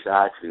 So basically,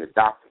 I actually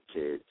adopted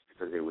kids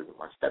because they were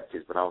my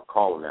stepkids, but I don't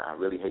call them that. I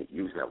really hate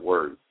using that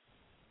word.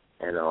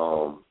 And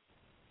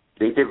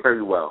they did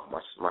very well.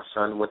 My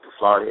son went to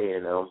Florida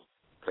A&M,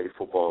 played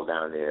football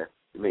down there.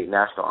 He made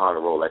National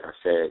Honor Roll, like I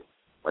said.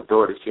 My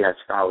daughter, she had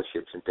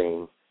scholarships and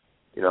things.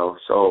 You know,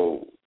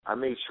 so I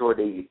made sure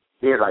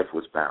their life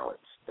was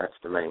balanced. That's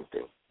the main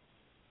thing.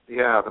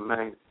 Yeah, the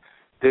main.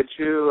 Did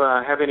you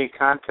have any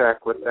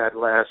contact with that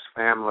last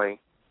family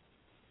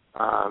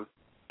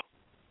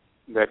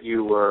that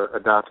you were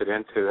adopted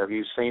into? Have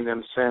you seen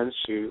them since?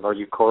 Are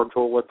you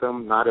cordial with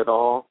them? Not at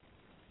all?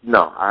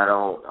 No, I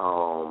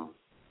don't.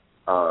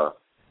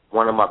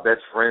 One of my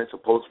best friends,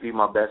 supposed to be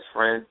my best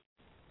friend,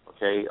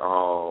 okay,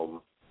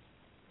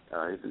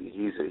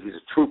 he's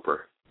a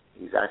trooper.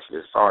 He's actually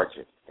a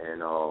sergeant.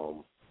 And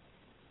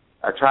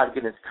I tried to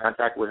get into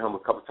contact with him a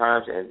couple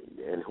times,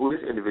 and who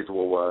this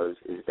individual was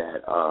is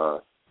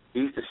that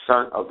he's the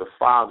son of the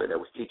father that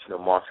was teaching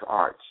him martial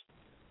arts.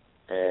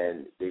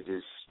 And they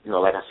just,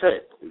 like I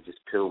said, they just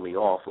peeled me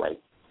off like,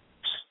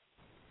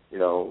 he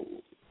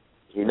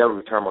never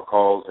returned my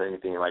calls or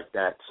anything like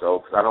that. So,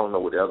 because I don't know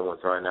what the other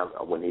ones are now,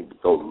 I wouldn't need to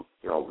go,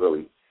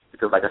 really.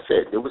 Because, like I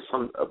said, there was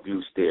some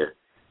abuse there,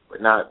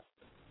 but not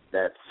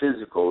that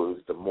physical. It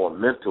was the more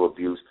mental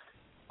abuse.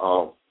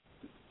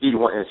 Give you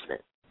one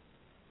incident.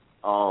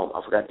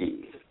 I forgot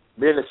me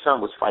and the son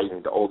was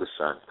fighting, the older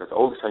son, because the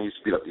older son used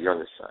to beat up the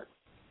younger son.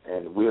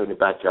 And we were in the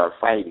backyard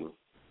fighting.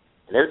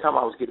 And every time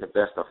I was getting the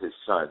best of his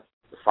son,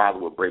 the father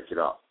would break it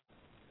up.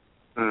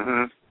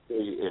 Mm-hmm.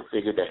 And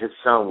figured that his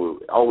son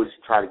would always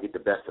try to get the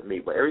best of me.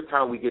 But every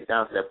time we get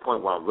down to that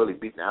point where I'm really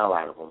beating the hell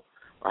out of him,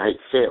 I hate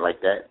to say it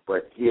like that,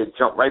 but he'd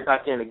jump right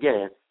back in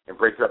again and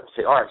break it up and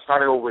say, all right,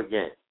 start it over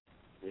again.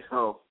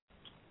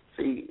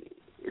 See,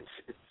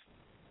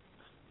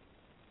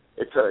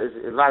 it's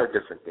a lot of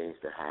different things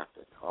that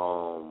happen.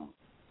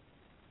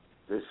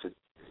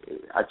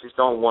 I just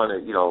don't want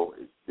to,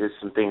 there's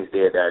some things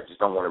there that I just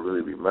don't want to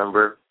really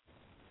remember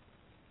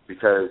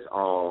because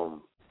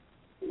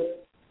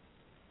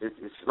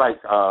it's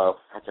like, how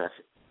can I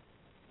say?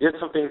 There's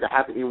some things that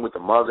happen even with the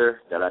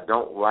mother that I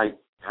don't like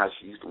how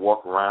she used to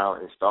walk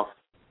around and stuff,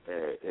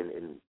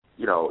 and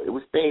it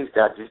was things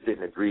that I just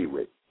didn't agree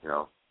with, and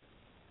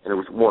it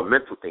was more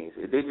mental things.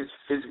 They just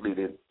physically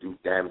didn't do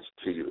damage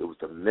to you. It was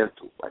the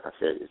mental, like I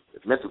said,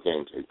 it's mental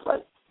games they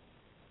play.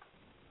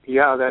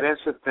 Yeah, that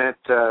incident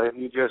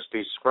you just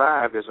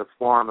described is a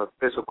form of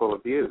physical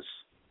abuse.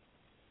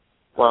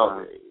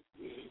 Well,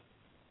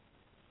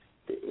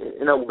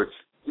 in other words,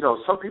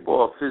 some people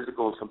are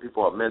physical, some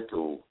people are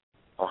mental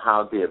on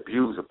how they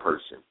abuse a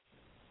person.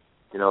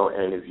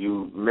 And if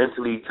you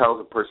mentally tell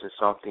the person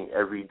something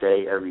every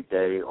day,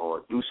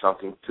 or do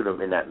something to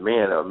them in that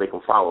manner, or make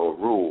them follow a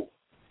rule,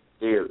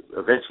 they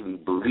eventually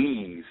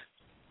believe,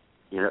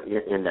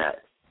 in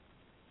that.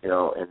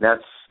 And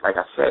that's, like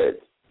I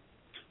said,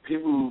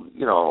 people,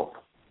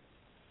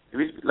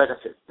 like I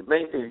said, the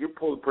main thing, if you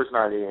pull the person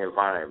out of their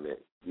environment,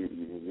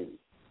 you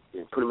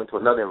put them into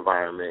another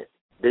environment,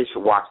 they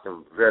should watch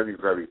them very,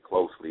 very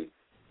closely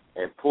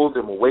and pull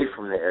them away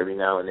from there every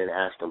now and then,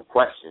 ask them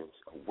questions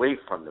away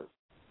from the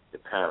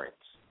parents.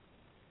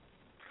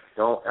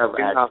 Don't ever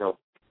ask them,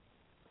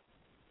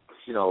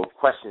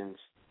 questions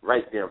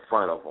right there in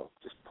front of them.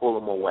 Just pull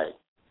them away.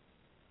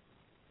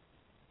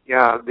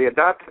 Yeah, the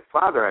adoptive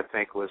father, I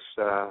think, was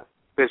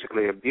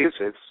physically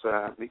abusive.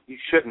 You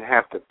shouldn't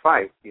have to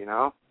fight,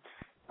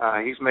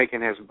 He's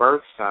making his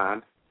birth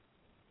son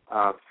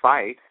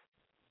fight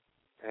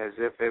as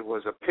if it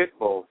was a pit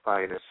bull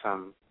fight of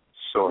some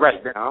sort.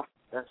 Right.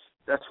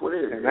 That's what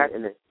it is.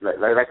 And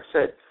like I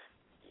said,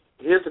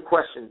 here's the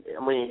question.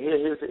 I mean,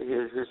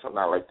 here's something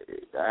I like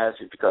to ask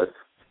you, because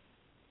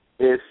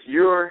if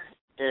you're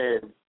in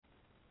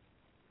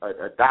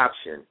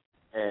adoption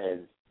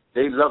and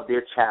they love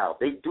their child,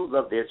 they do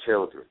love their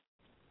children,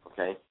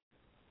 okay?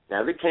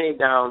 Now, if it came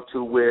down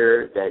to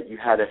where that you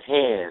had a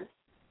hand,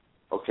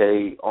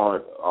 okay,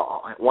 on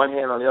one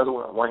hand on the other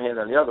one hand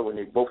on the other one,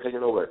 they both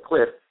hanging over a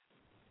cliff,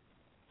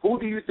 who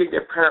do you think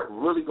their parent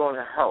really going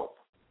to help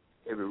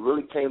if it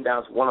really came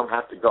down to one of them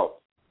have to go?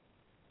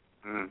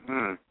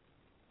 Mm-hmm.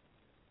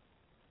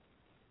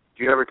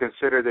 Do you ever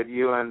consider that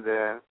you and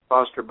the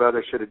foster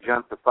brother should have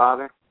jumped the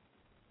father?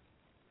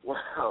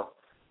 Well,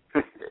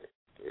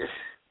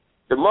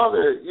 the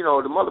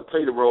mother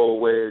played a role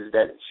where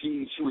that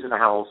she was in the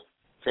house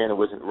saying it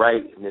wasn't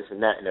right and this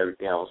and that and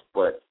everything else.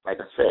 But like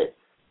I said,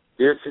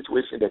 there's a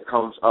situation that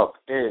comes up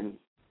in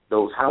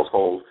those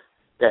households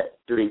that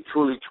do they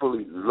truly,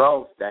 truly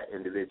love that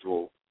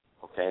individual,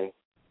 okay?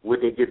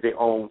 Would they give their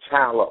own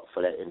child up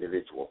for that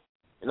individual?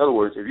 In other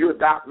words, if you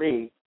adopt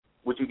me,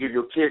 would you give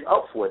your kid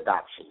up for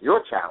adoption,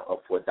 your child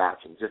up for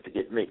adoption, just to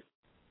get me?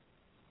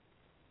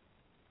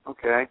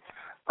 Okay.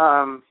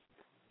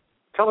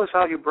 Tell us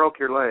how you broke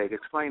your leg.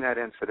 Explain that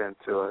incident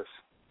to us.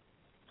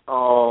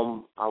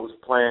 I was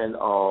playing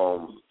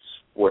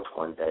sports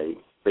one day,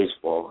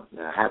 baseball,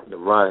 and I happened to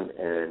run,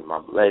 and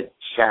my leg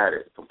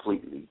shattered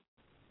completely.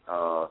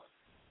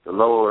 The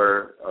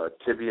lower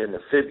tibia and the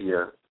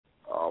fibia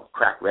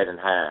cracked right in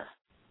half.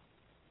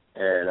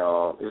 And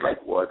it was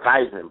like a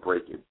Tyson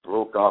break. It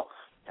broke up.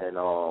 And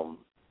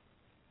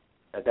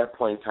at that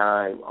point in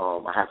time,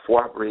 I had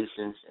 4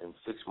 operations and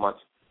 6 months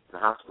in the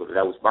hospital.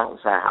 That was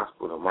Mountainside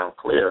Hospital in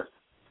Montclair.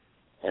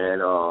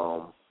 And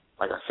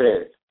like I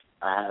said,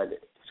 I had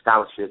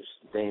scholarships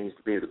and things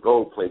to be able to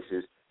go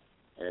places.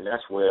 And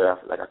that's where,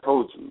 like I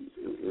told you,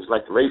 it was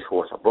like the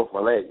racehorse. I broke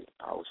my leg.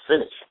 I was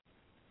finished.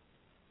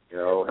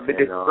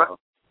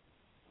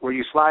 Were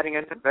you sliding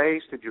into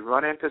base? Did you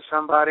run into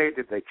somebody?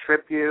 Did they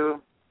trip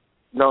you?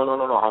 No. I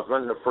was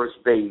running to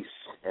first base,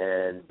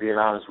 and being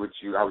honest with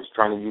you, I was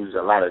trying to use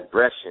a lot of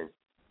aggression,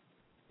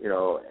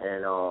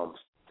 and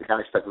the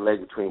guy stuck the leg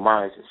between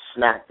mine and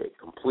snapped it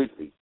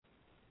completely,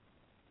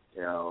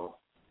 and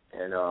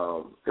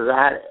because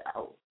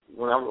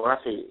when I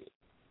say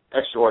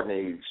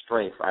extraordinary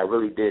strength, I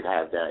really did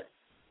have that.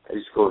 I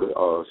used to go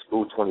to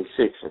School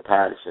 26 in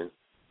Patterson,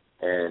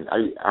 and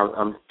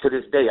I'm to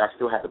this day I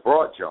still have the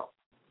broad jump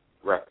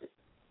record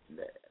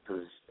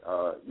because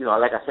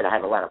like I said, I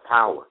had a lot of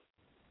power,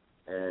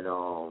 and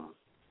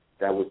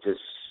that was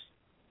just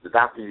the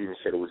doctor even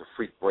said it was a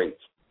freak break,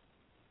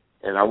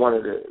 and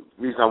the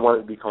reason I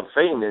wanted to become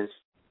famous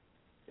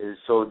is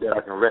so that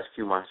I can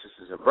rescue my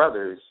sisters and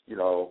brothers, and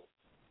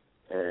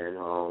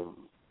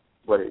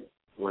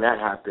when that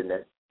happened,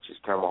 that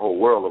just turned my whole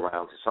world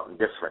around to something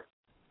different.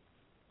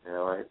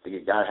 I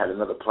think God had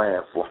another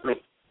plan for me.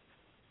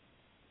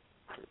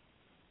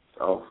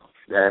 So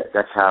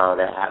that's how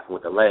that happened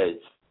with the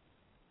legs.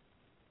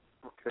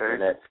 Okay.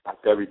 And that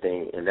stopped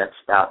everything, and that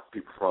stopped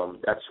people from,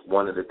 that's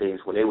one of the things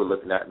when they were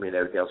looking at me and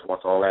everything else,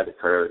 once all that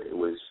occurred, it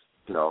was,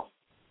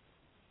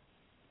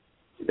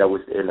 that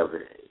was the end of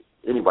it.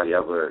 Anybody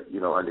ever,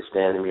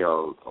 understanding me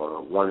or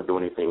want to do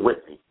anything with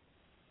me.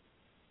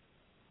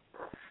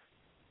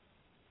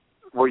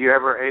 Were you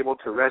ever able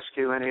to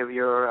rescue any of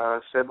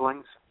your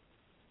siblings?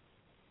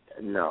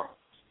 No.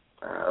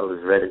 I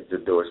was ready at the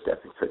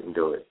doorstep and couldn't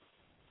do it.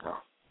 No.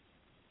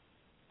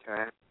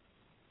 Okay.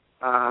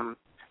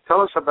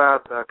 Tell us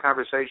about the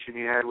conversation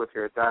you had with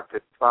your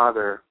adopted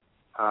father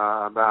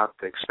about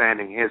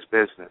expanding his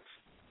business.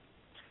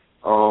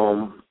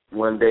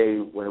 One day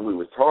when we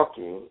were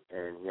talking,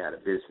 and he had a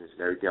business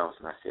and everything else,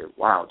 and I said,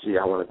 "Wow, gee,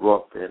 I want to grow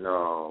up and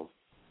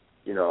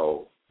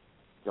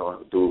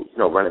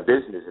run a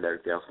business and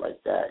everything else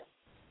like that."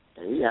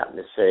 And he happened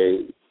to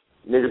say,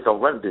 "Niggas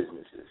don't run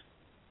businesses,"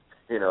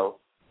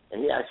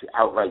 And he actually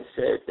outright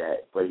said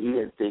that, but he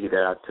didn't think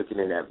that I took it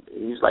in that.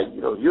 He was like,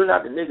 you're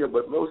not the nigga,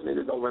 but most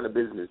niggas don't run a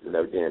business and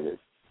everything.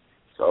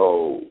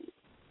 So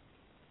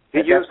he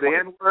used the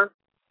N-word?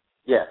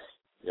 Yes.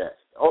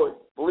 Oh,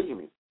 believe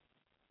me.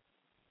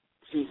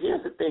 See,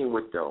 here's the thing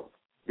with them.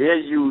 They'll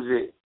use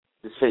it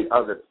to say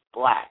other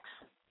blacks,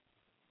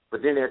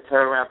 but then they'll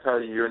turn around and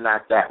tell you you're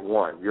not that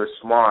one. You're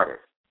smarter.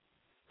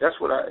 That's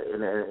what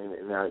and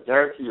I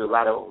guarantee you a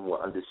lot of them will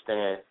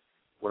understand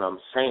what I'm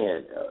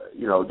saying.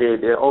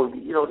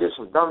 There's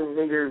some dumb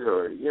niggers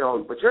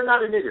but you're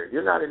not a nigger.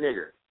 You're not a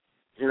nigger.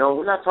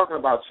 We're not talking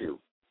about you,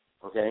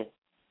 okay?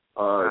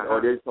 Or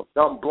there's some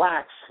dumb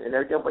blacks and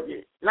everything, but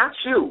not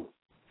you.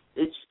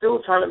 It's still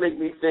trying to make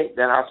me think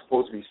that I'm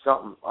supposed to be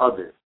something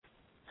other.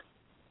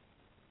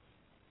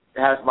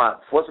 Has my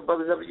foster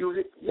brothers ever used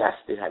it? Yes,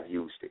 they have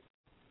used it.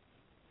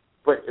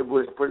 But it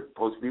was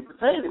supposed to be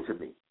pertaining to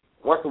me.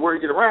 Once the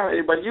word get around,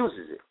 everybody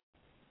uses it.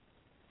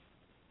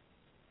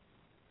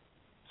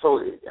 So,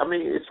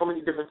 it's so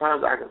many different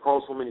times I can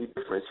call so many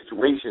different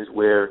situations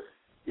where,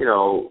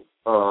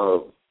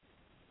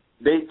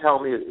 they tell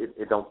me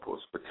it don't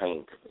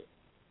pertain to me.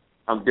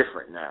 I'm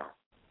different now.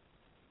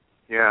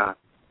 Yeah.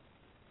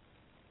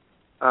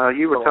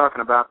 You were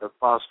talking about the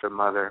foster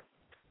mother.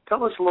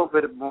 Tell us a little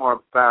bit more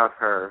about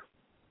her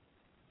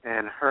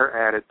and her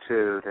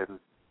attitude. And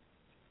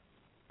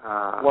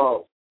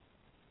well,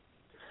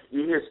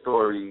 you hear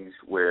stories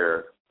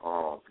where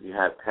you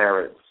have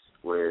parents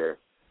where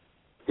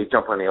they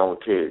jump on their own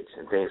kids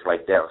and things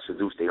like that, or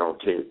seduce their own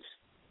kids.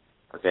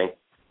 Okay?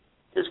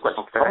 Here's a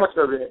question. How much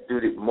of it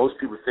do most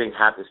people think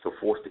happens to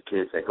foster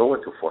kids that go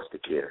into foster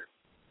care?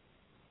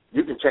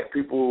 You can check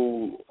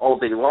people all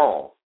day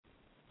long,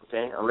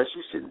 okay? Unless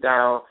you sit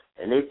down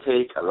and they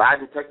take a lie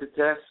detector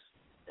test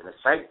and a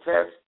psych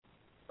test,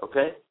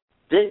 okay?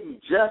 Then you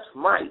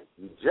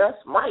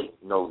just might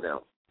know them.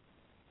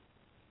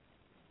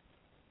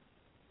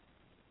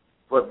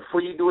 But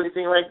before you do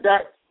anything like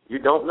that, you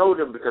don't know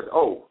them because,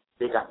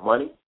 they got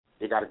money,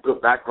 they got a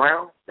good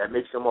background, that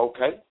makes them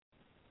okay.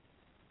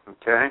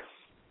 Okay.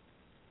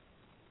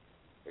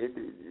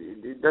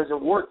 It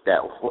doesn't work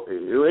that way.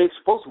 It ain't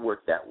supposed to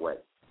work that way.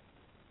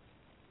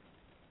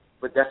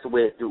 But that's the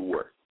way it do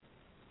work.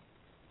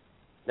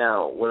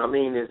 Now, what I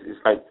mean is, it's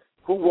like,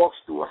 who walks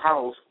through a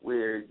house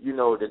where,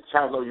 the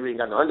child knows you ain't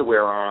got no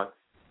underwear on,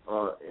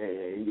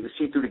 and you can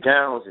see through the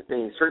gowns and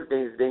things, certain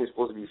things they ain't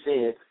supposed to be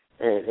seeing,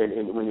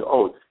 and when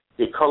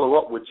they color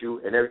up with you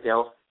and everything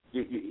else.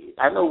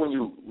 I know when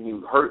you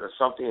hurt or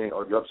something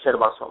or you're upset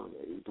about something,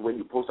 when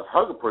you're supposed to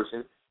hug a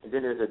person, and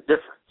then there's a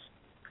difference,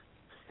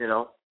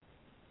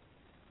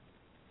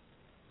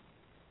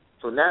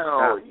 So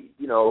now,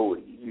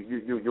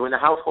 you're in a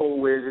household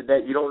where is it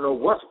that you don't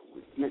know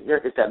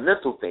it's that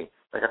mental thing.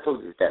 Like I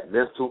told you, it's that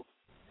mental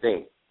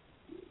thing.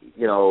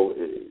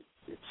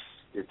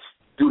 It's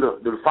do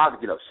the father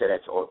get upset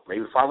at you, or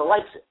maybe the father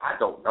likes it. I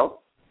don't know,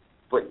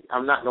 but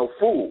I'm not no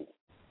fool.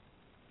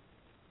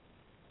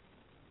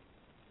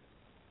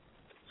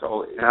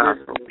 So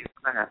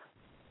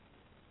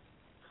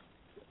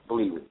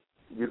believe me,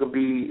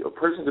 a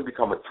person can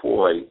become a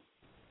toy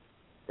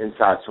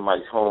inside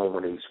somebody's home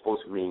when they're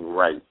supposed to mean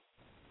right.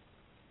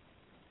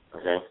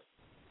 Okay?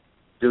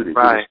 The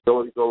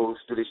story goes,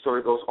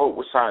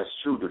 what size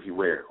shoe does he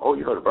wear?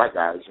 The black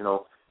guys,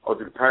 Or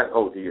do the parent?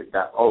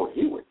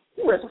 He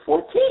went to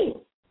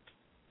 14.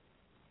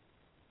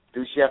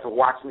 Do she have to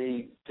watch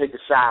me take a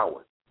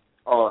shower?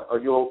 Or are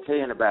you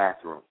okay in the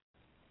bathroom?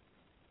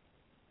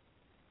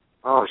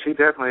 Oh, she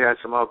definitely had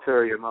some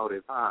ulterior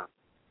motive, huh?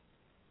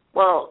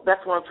 Well,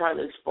 that's what I'm trying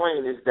to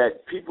explain is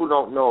that people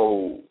don't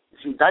know.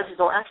 See, diapers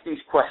don't ask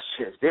these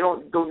questions. They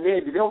don't go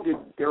near. They don't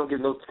give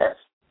no test.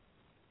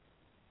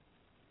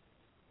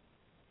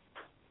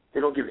 They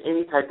don't give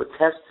any type of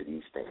test to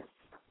these things.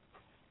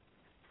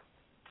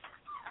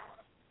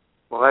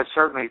 Well, that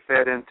certainly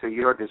fed into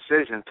your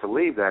decision to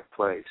leave that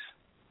place,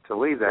 to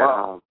leave that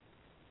home.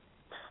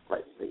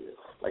 Like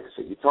I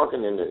said, you're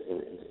talking in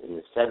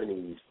the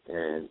 70s,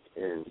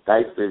 and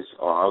diapers.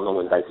 I don't know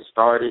when diapers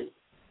started.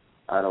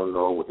 I don't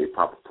know what the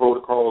proper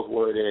protocols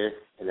were there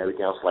and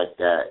everything else like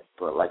that.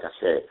 But like I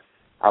said,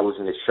 I was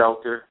in a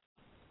shelter,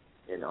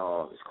 and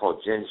it's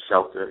called Jen's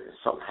Shelter, and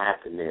something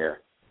happened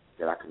there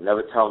that I could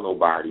never tell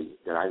nobody,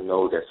 that I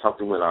know that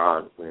something went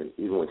on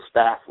even when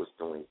staff was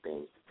doing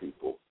things to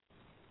people,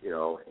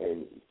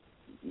 and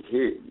you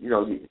hear,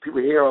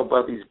 people hear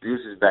about these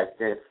abuses back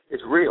then.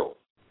 It's real.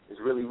 It's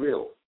really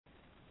real.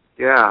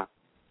 Yeah.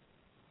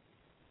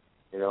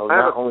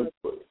 I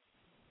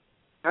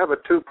have a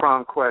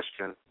two-pronged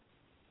question.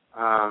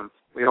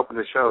 We opened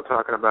the show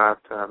talking about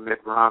Mitt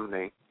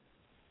Romney,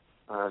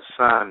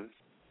 son,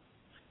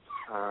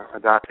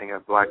 adopting a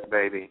black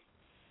baby.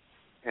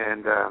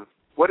 And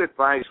what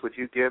advice would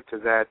you give to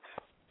that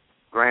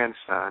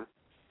grandson?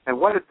 And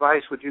what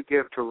advice would you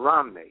give to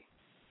Romney?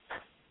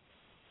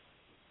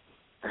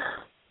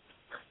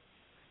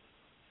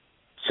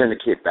 Send the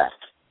kid back.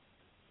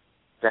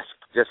 That's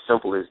just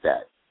simple as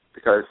that.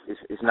 Because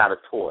it's not a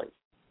toy.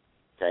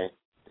 Okay?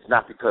 It's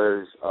not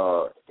because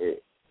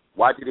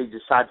why did they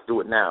decide to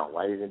do it now?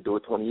 Why didn't they do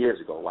it 20 years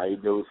ago? Why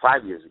didn't they do it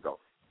 5 years ago?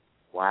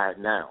 Why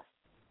now?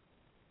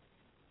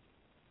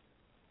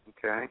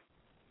 Okay.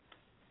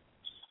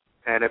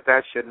 And if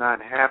that should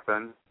not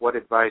happen, what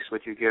advice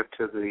would you give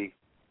to the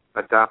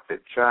adopted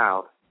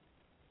child?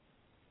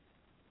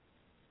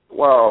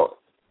 Well,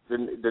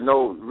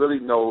 really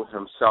know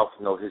himself,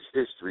 know his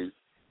history,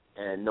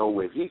 and know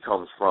where he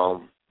comes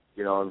from.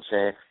 You know what I'm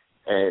saying?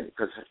 And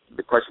because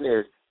the question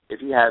is, if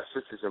he has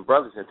sisters and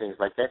brothers and things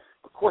like that,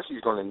 of course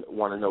he's going to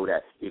want to know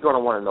that. He's going to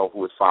want to know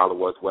who his father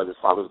was, whether his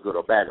father was good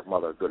or bad, his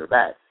mother was good or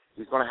bad.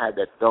 He's going to have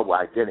that double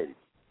identity.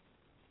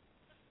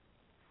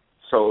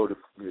 So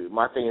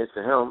my thing is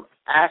to him,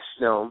 ask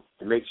them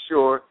to make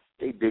sure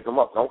they dig him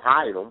up. Don't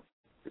hide him.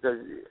 Because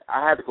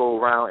I had to go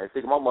around and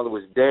think my mother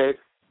was dead,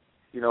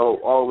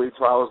 all the way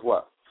till I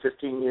was,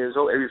 15 years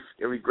old.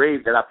 Every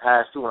grave that I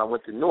passed through when I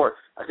went to North,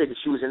 I think that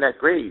she was in that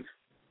grave.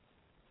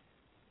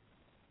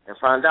 And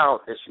found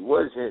out that she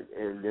wasn't,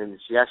 and then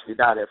she actually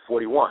died at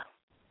 41,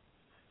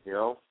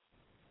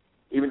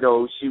 Even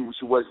though she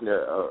wasn't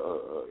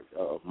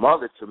a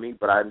mother to me,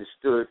 but I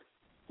understood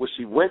what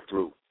she went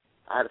through.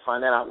 I had to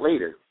find that out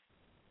later.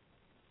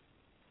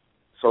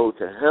 So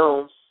to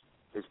him,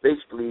 it's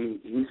basically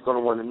he's going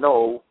to want to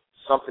know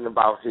something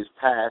about his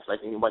past like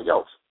anybody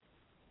else.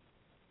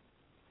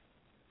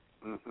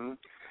 Mm-hmm.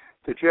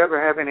 Did you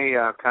ever have any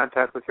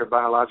contact with your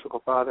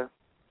biological father?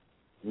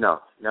 No,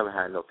 never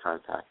had no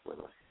contact with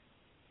him.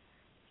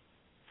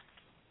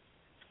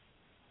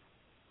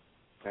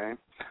 Okay.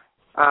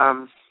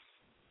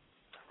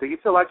 Do you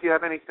feel like you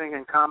have anything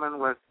in common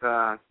with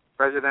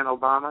President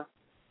Obama?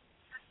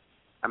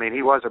 I mean,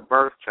 he was a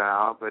birth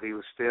child, but he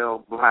was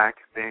still black,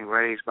 being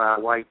raised by a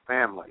white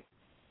family.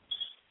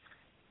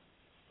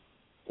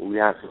 We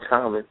have in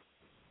common.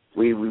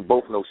 We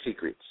both know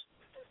secrets.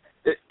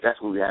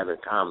 That's what we have in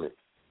common.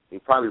 We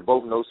probably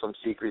both know some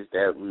secrets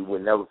that we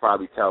would never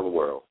probably tell the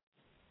world.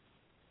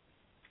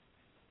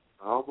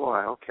 Oh, boy,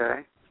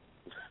 okay.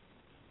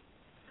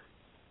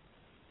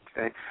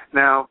 Okay.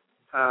 Now,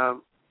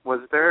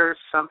 was there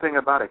something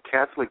about a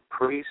Catholic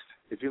priest?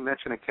 Did you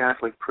mention a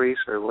Catholic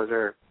priest, or was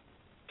there a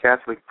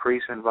Catholic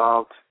priest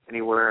involved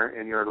anywhere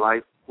in your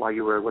life while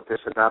you were with this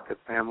adopted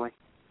family?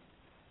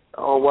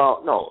 Oh,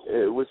 well, no.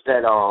 It was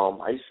that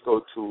I used to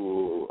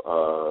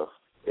go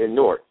to, in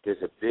Newark,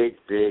 there's a big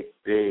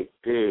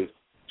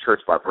church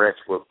by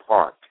Branchwood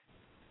Park.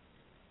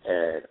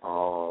 And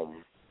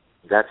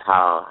that's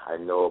how I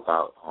know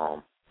about,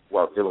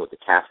 dealing with the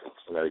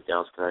Catholics and everything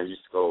else, because I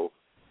used to go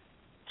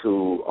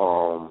to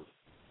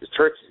the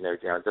churches and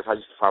everything else. That's how I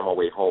used to find my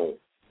way home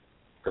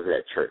because of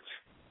that church.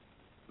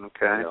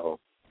 Okay.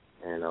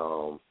 And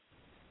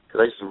because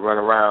I used to run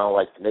around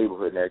like the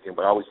neighborhood and everything,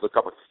 but I always look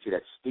up and see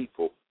that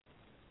steeple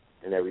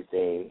and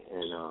everything,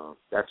 and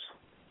that's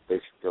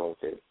basically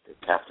the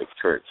Catholic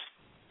Church.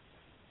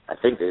 I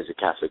think there's a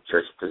Catholic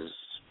Church because,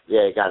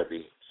 it got to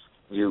be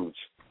huge.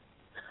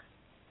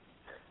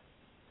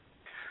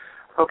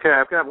 Okay,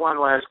 I've got one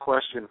last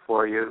question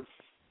for you.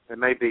 It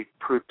may be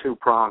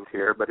two-pronged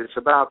here, but it's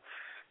about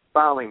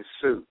filing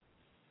suit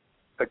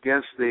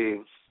against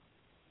the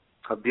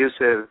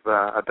abusive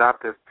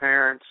adoptive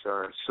parents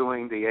or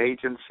suing the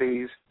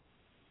agencies.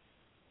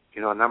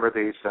 A number of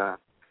these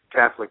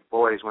Catholic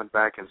boys went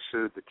back and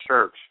sued the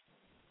church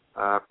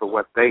for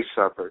what they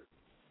suffered.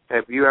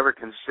 Have you ever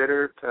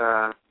considered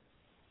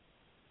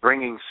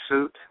bringing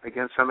suit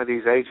against some of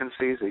these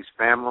agencies, these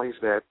families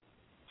that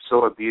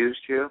so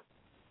abused you?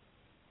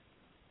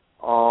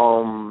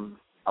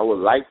 I would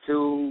like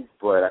to,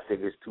 but I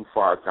think it's too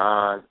far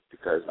gone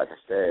because, like I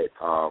said,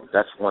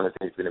 that's one of the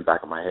things that's been in the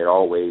back of my head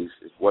always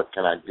is what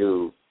can I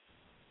do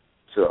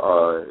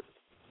to,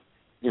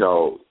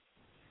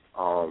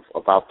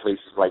 about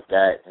places like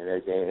that and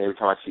everything. And every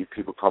time I see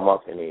people come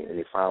up and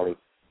they finally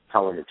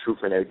telling the truth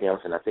and everything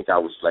else, and I think I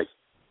was like,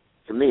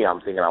 to me, I'm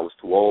thinking I was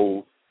too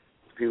old.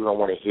 People don't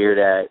want to hear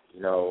that,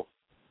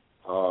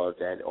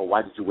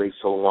 why did you wait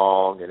so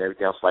long and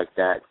everything else like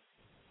that.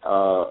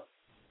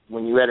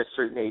 When you're at a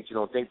certain age, you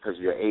don't think because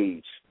of your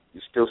age.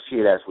 You still see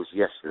it as was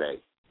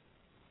yesterday,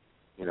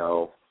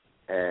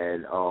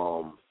 And as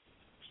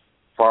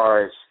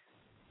far as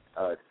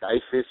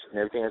DIFIS and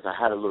everything else, I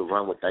had a little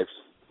run with DIFIS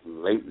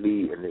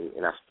lately,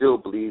 and I still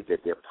believe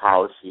that their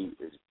policy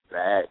is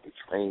bad, the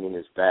training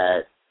is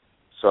bad.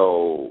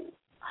 So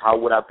how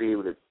would I be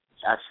able to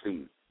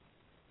actually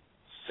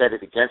set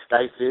it against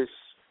DIFIS?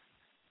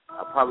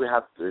 I'll probably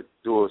have to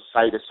do a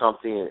site or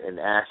something and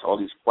ask all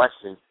these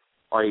questions.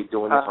 Are you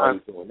doing this? Are you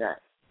doing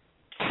that?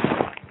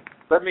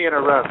 Let me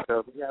interrupt.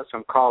 We have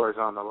some callers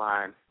on the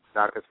line,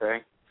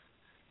 Dockothy.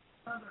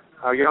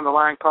 Are you on the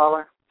line,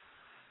 caller?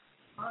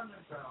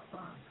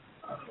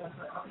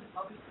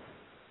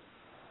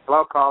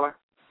 Hello, caller.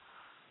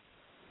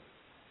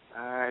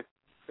 I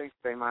think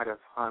they might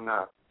have hung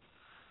up.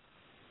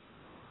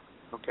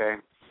 Okay.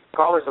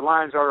 Callers, the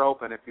lines are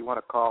open if you want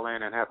to call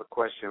in and have a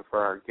question for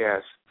our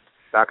guest,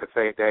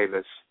 Dockothy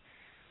Davis.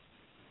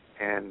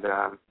 And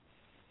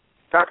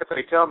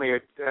Dockothy, tell me,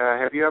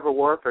 have you ever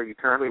worked, or are you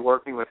currently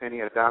working with any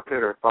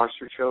adopted or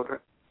foster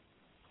children?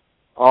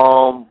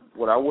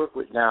 What I work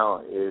with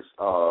now is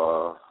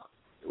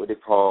what they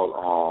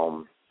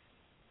call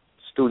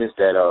students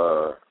that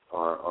are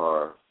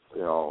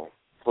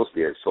supposed to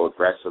be so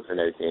aggressive and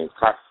everything,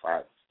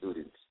 classified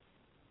students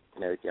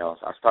and everything else.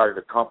 I started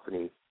a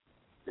company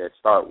that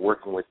started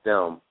working with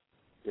them,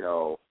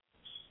 because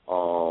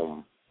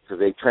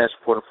they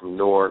transport them from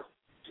north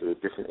to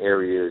different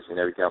areas and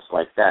everything else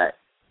like that.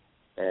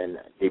 And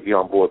they be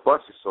on board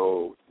buses.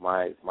 So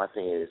my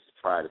thing is to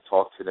try to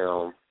talk to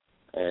them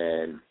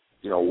and,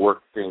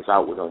 work things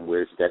out with them.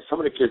 Where that some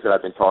of the kids that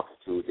I've been talking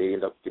to, they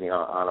end up getting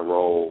on a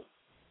roll.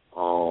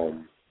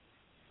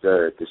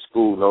 The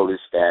school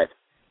noticed that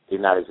they're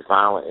not as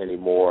violent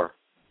anymore.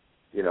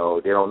 They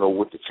don't know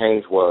what the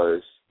change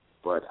was,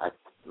 but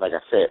like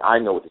I said, I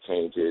know what the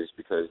change is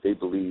because they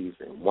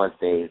believe in one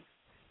thing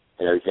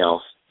and everything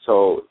else.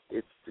 So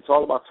it's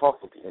all about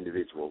talking to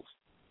individuals.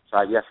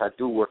 So yes, I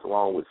do work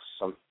along with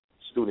some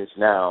students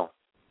now,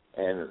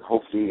 and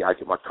hopefully I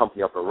get my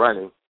company up and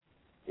running,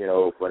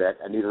 but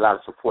I need a lot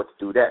of support to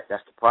do that.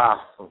 That's the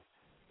problem.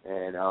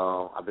 And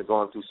I've been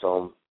going through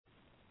some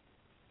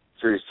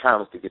serious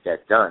challenges to get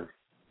that done.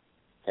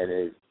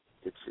 And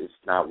it's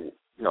not,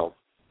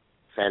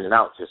 fanning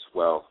out just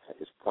well at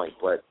this point.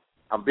 But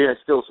I'm being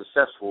still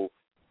successful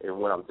in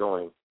what I'm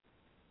doing,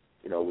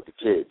 with the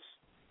kids.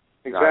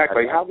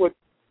 Exactly.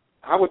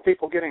 How would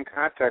people get in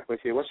contact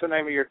with you? What's the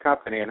name of your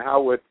company, and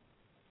how would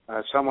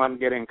someone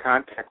get in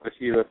contact with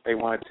you if they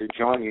wanted to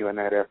join you in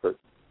that effort?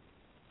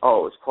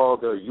 Oh, it's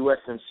called the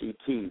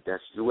USMCT.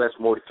 That's U.S.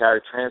 Motor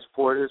Carrier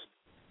Transporters.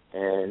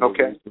 And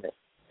okay.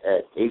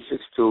 At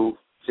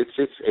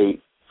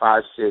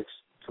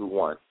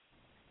 862-668-5621.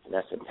 And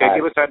that's in Okay,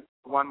 give us that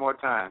one more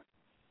time.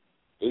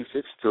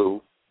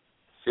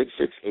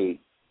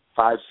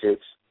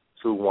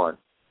 862-668-5621.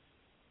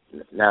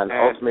 Now, the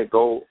ultimate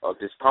goal of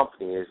this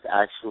company is to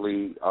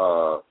actually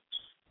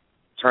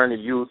turn the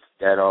youth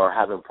that are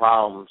having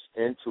problems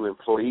into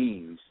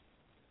employees,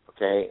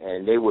 okay,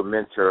 and they would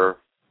mentor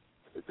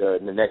the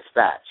next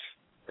batch.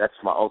 That's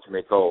my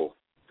ultimate goal.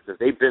 Because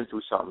they've been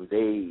through something.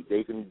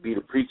 They can be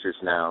the preachers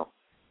now,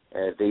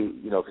 and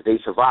because they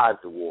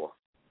survived the war,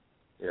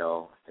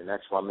 and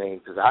that's my main,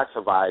 because I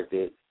survived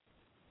it,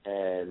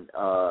 and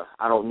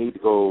I don't need to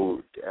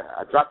go,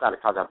 I dropped out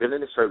of college. I've been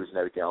in the service and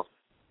everything else.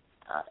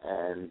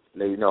 And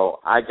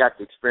I got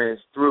the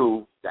experience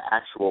through the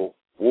actual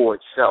war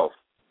itself,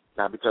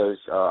 not because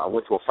I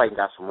went to a fight and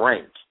got some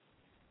rank,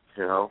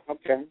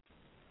 Okay.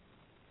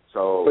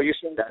 So you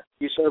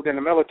served in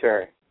the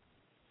military?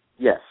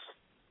 Yes.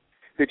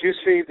 Did you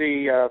see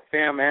the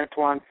film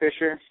Antoine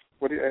Fisher?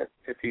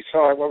 If you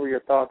saw it, what were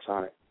your thoughts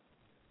on it?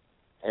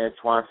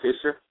 Antoine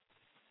Fisher?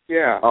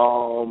 Yeah.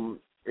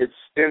 It's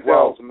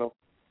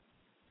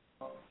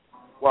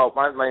well,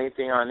 my main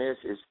thing on this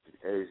is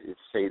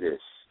say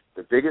this.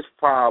 The biggest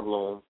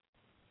problem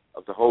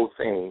of the whole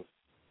thing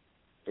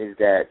is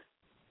that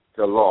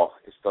the law.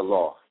 It's the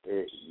law.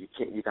 You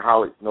can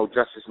holler no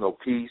justice, no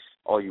peace,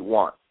 all you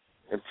want,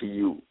 until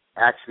you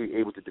actually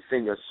able to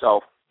defend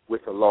yourself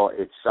with the law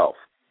itself.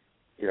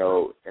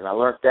 And I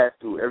learned that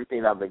through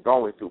everything I've been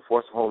going through,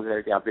 foster homes and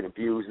everything. I've been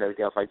abused and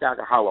everything else like that. I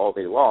can holler all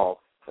day long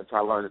until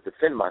I learned to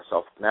defend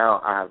myself. Now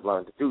I have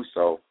learned to do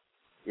so.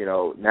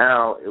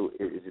 Now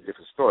it's a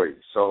different story.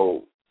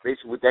 So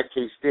basically with that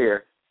case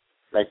there,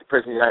 like the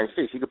President of the United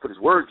States, he could put his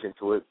words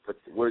into it, but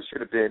the words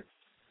should have been,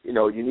 you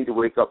know, you need to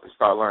wake up and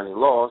start learning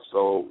law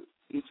so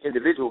each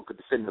individual could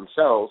defend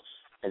themselves,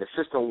 and the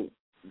system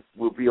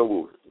will be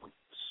able to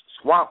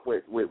swamp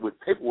with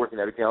paperwork and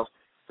everything else,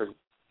 because,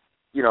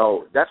 you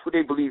know, that's what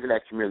they believe in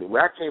that community.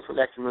 Where I came from,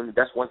 that community,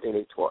 that's one thing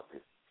they taught me,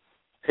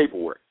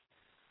 paperwork.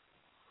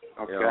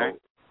 Okay. You know?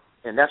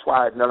 And that's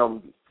why none of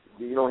them,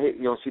 you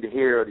don't see the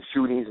hair or the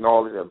shootings and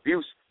all the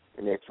abuse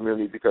in their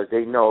community, because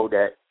they know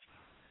that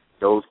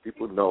those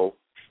people know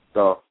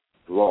the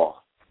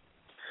law.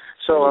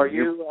 So are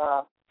you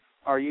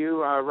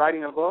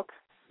writing a book?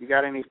 You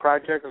got any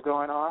projects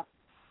going on?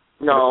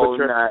 No,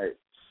 not.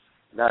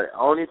 The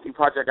only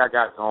project I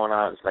got going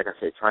on is, like I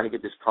said, trying to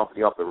get this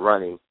company up and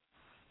running.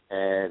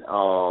 And,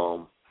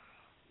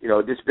 you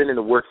know, this has been in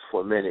the works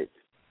for a minute.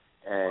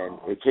 And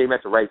it came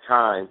at the right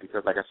time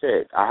because, like I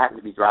said, I happen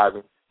to be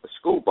driving a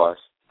school bus.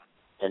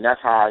 And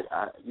that's how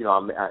I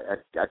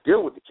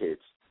deal with the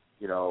kids,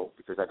 you know,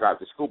 because I drive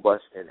the school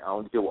bus and I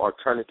only deal with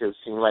alternatives.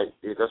 Seem like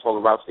that's all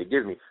the routes they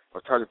give me,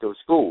 alternative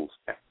schools.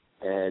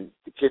 And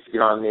the kids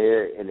get on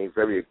there and they're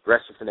very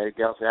aggressive and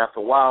everything else. And after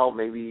a while,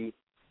 maybe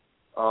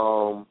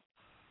 2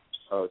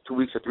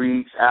 weeks or 3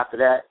 weeks after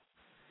that,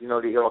 you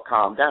know, they all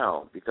calm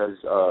down because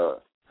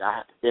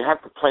they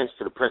have complaints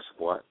to the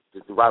principal.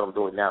 The route I'm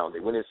doing now.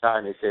 They went inside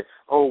and they said,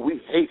 "Oh, we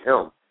hate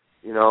him,"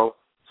 you know.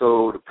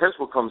 So the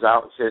principal comes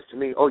out and says to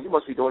me, "Oh, you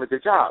must be doing a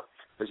good job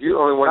because you're the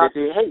only one that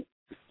they hate."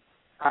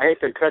 I hate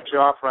to cut you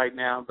off right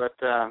now, but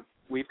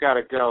we've got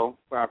to go.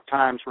 Our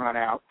time's run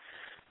out.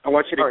 I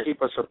want you to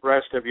keep us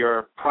abreast of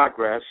your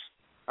progress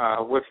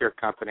with your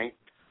company.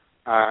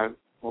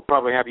 We'll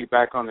probably have you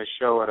back on the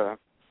show at a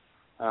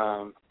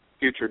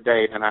future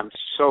date, and I'm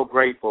so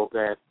grateful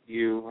that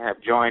you have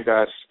joined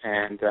us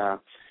and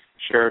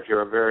shared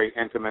your very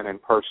intimate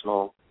and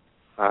personal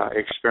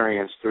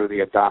experience through the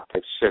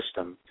adoptive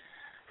system.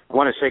 I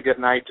want to say good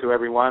night to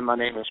everyone. My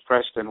name is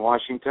Preston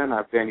Washington.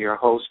 I've been your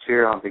host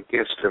here on The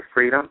Gifts of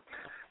Freedom.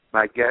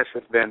 My guest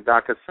has been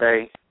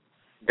Dockothy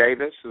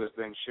Davis, who has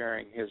been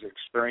sharing his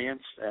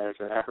experience as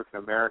an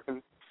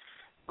African-American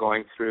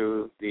going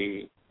through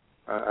the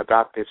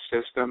adoptive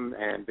system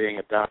and being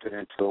adopted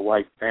into a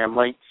white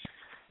family.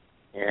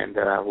 And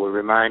we'll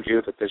remind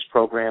you that this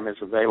program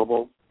is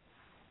available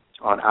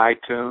on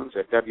iTunes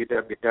at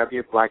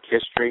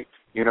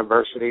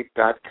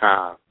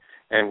www.blackhistoryuniversity.com.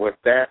 And with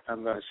that,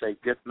 I'm going to say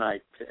good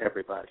night to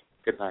everybody.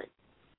 Good night.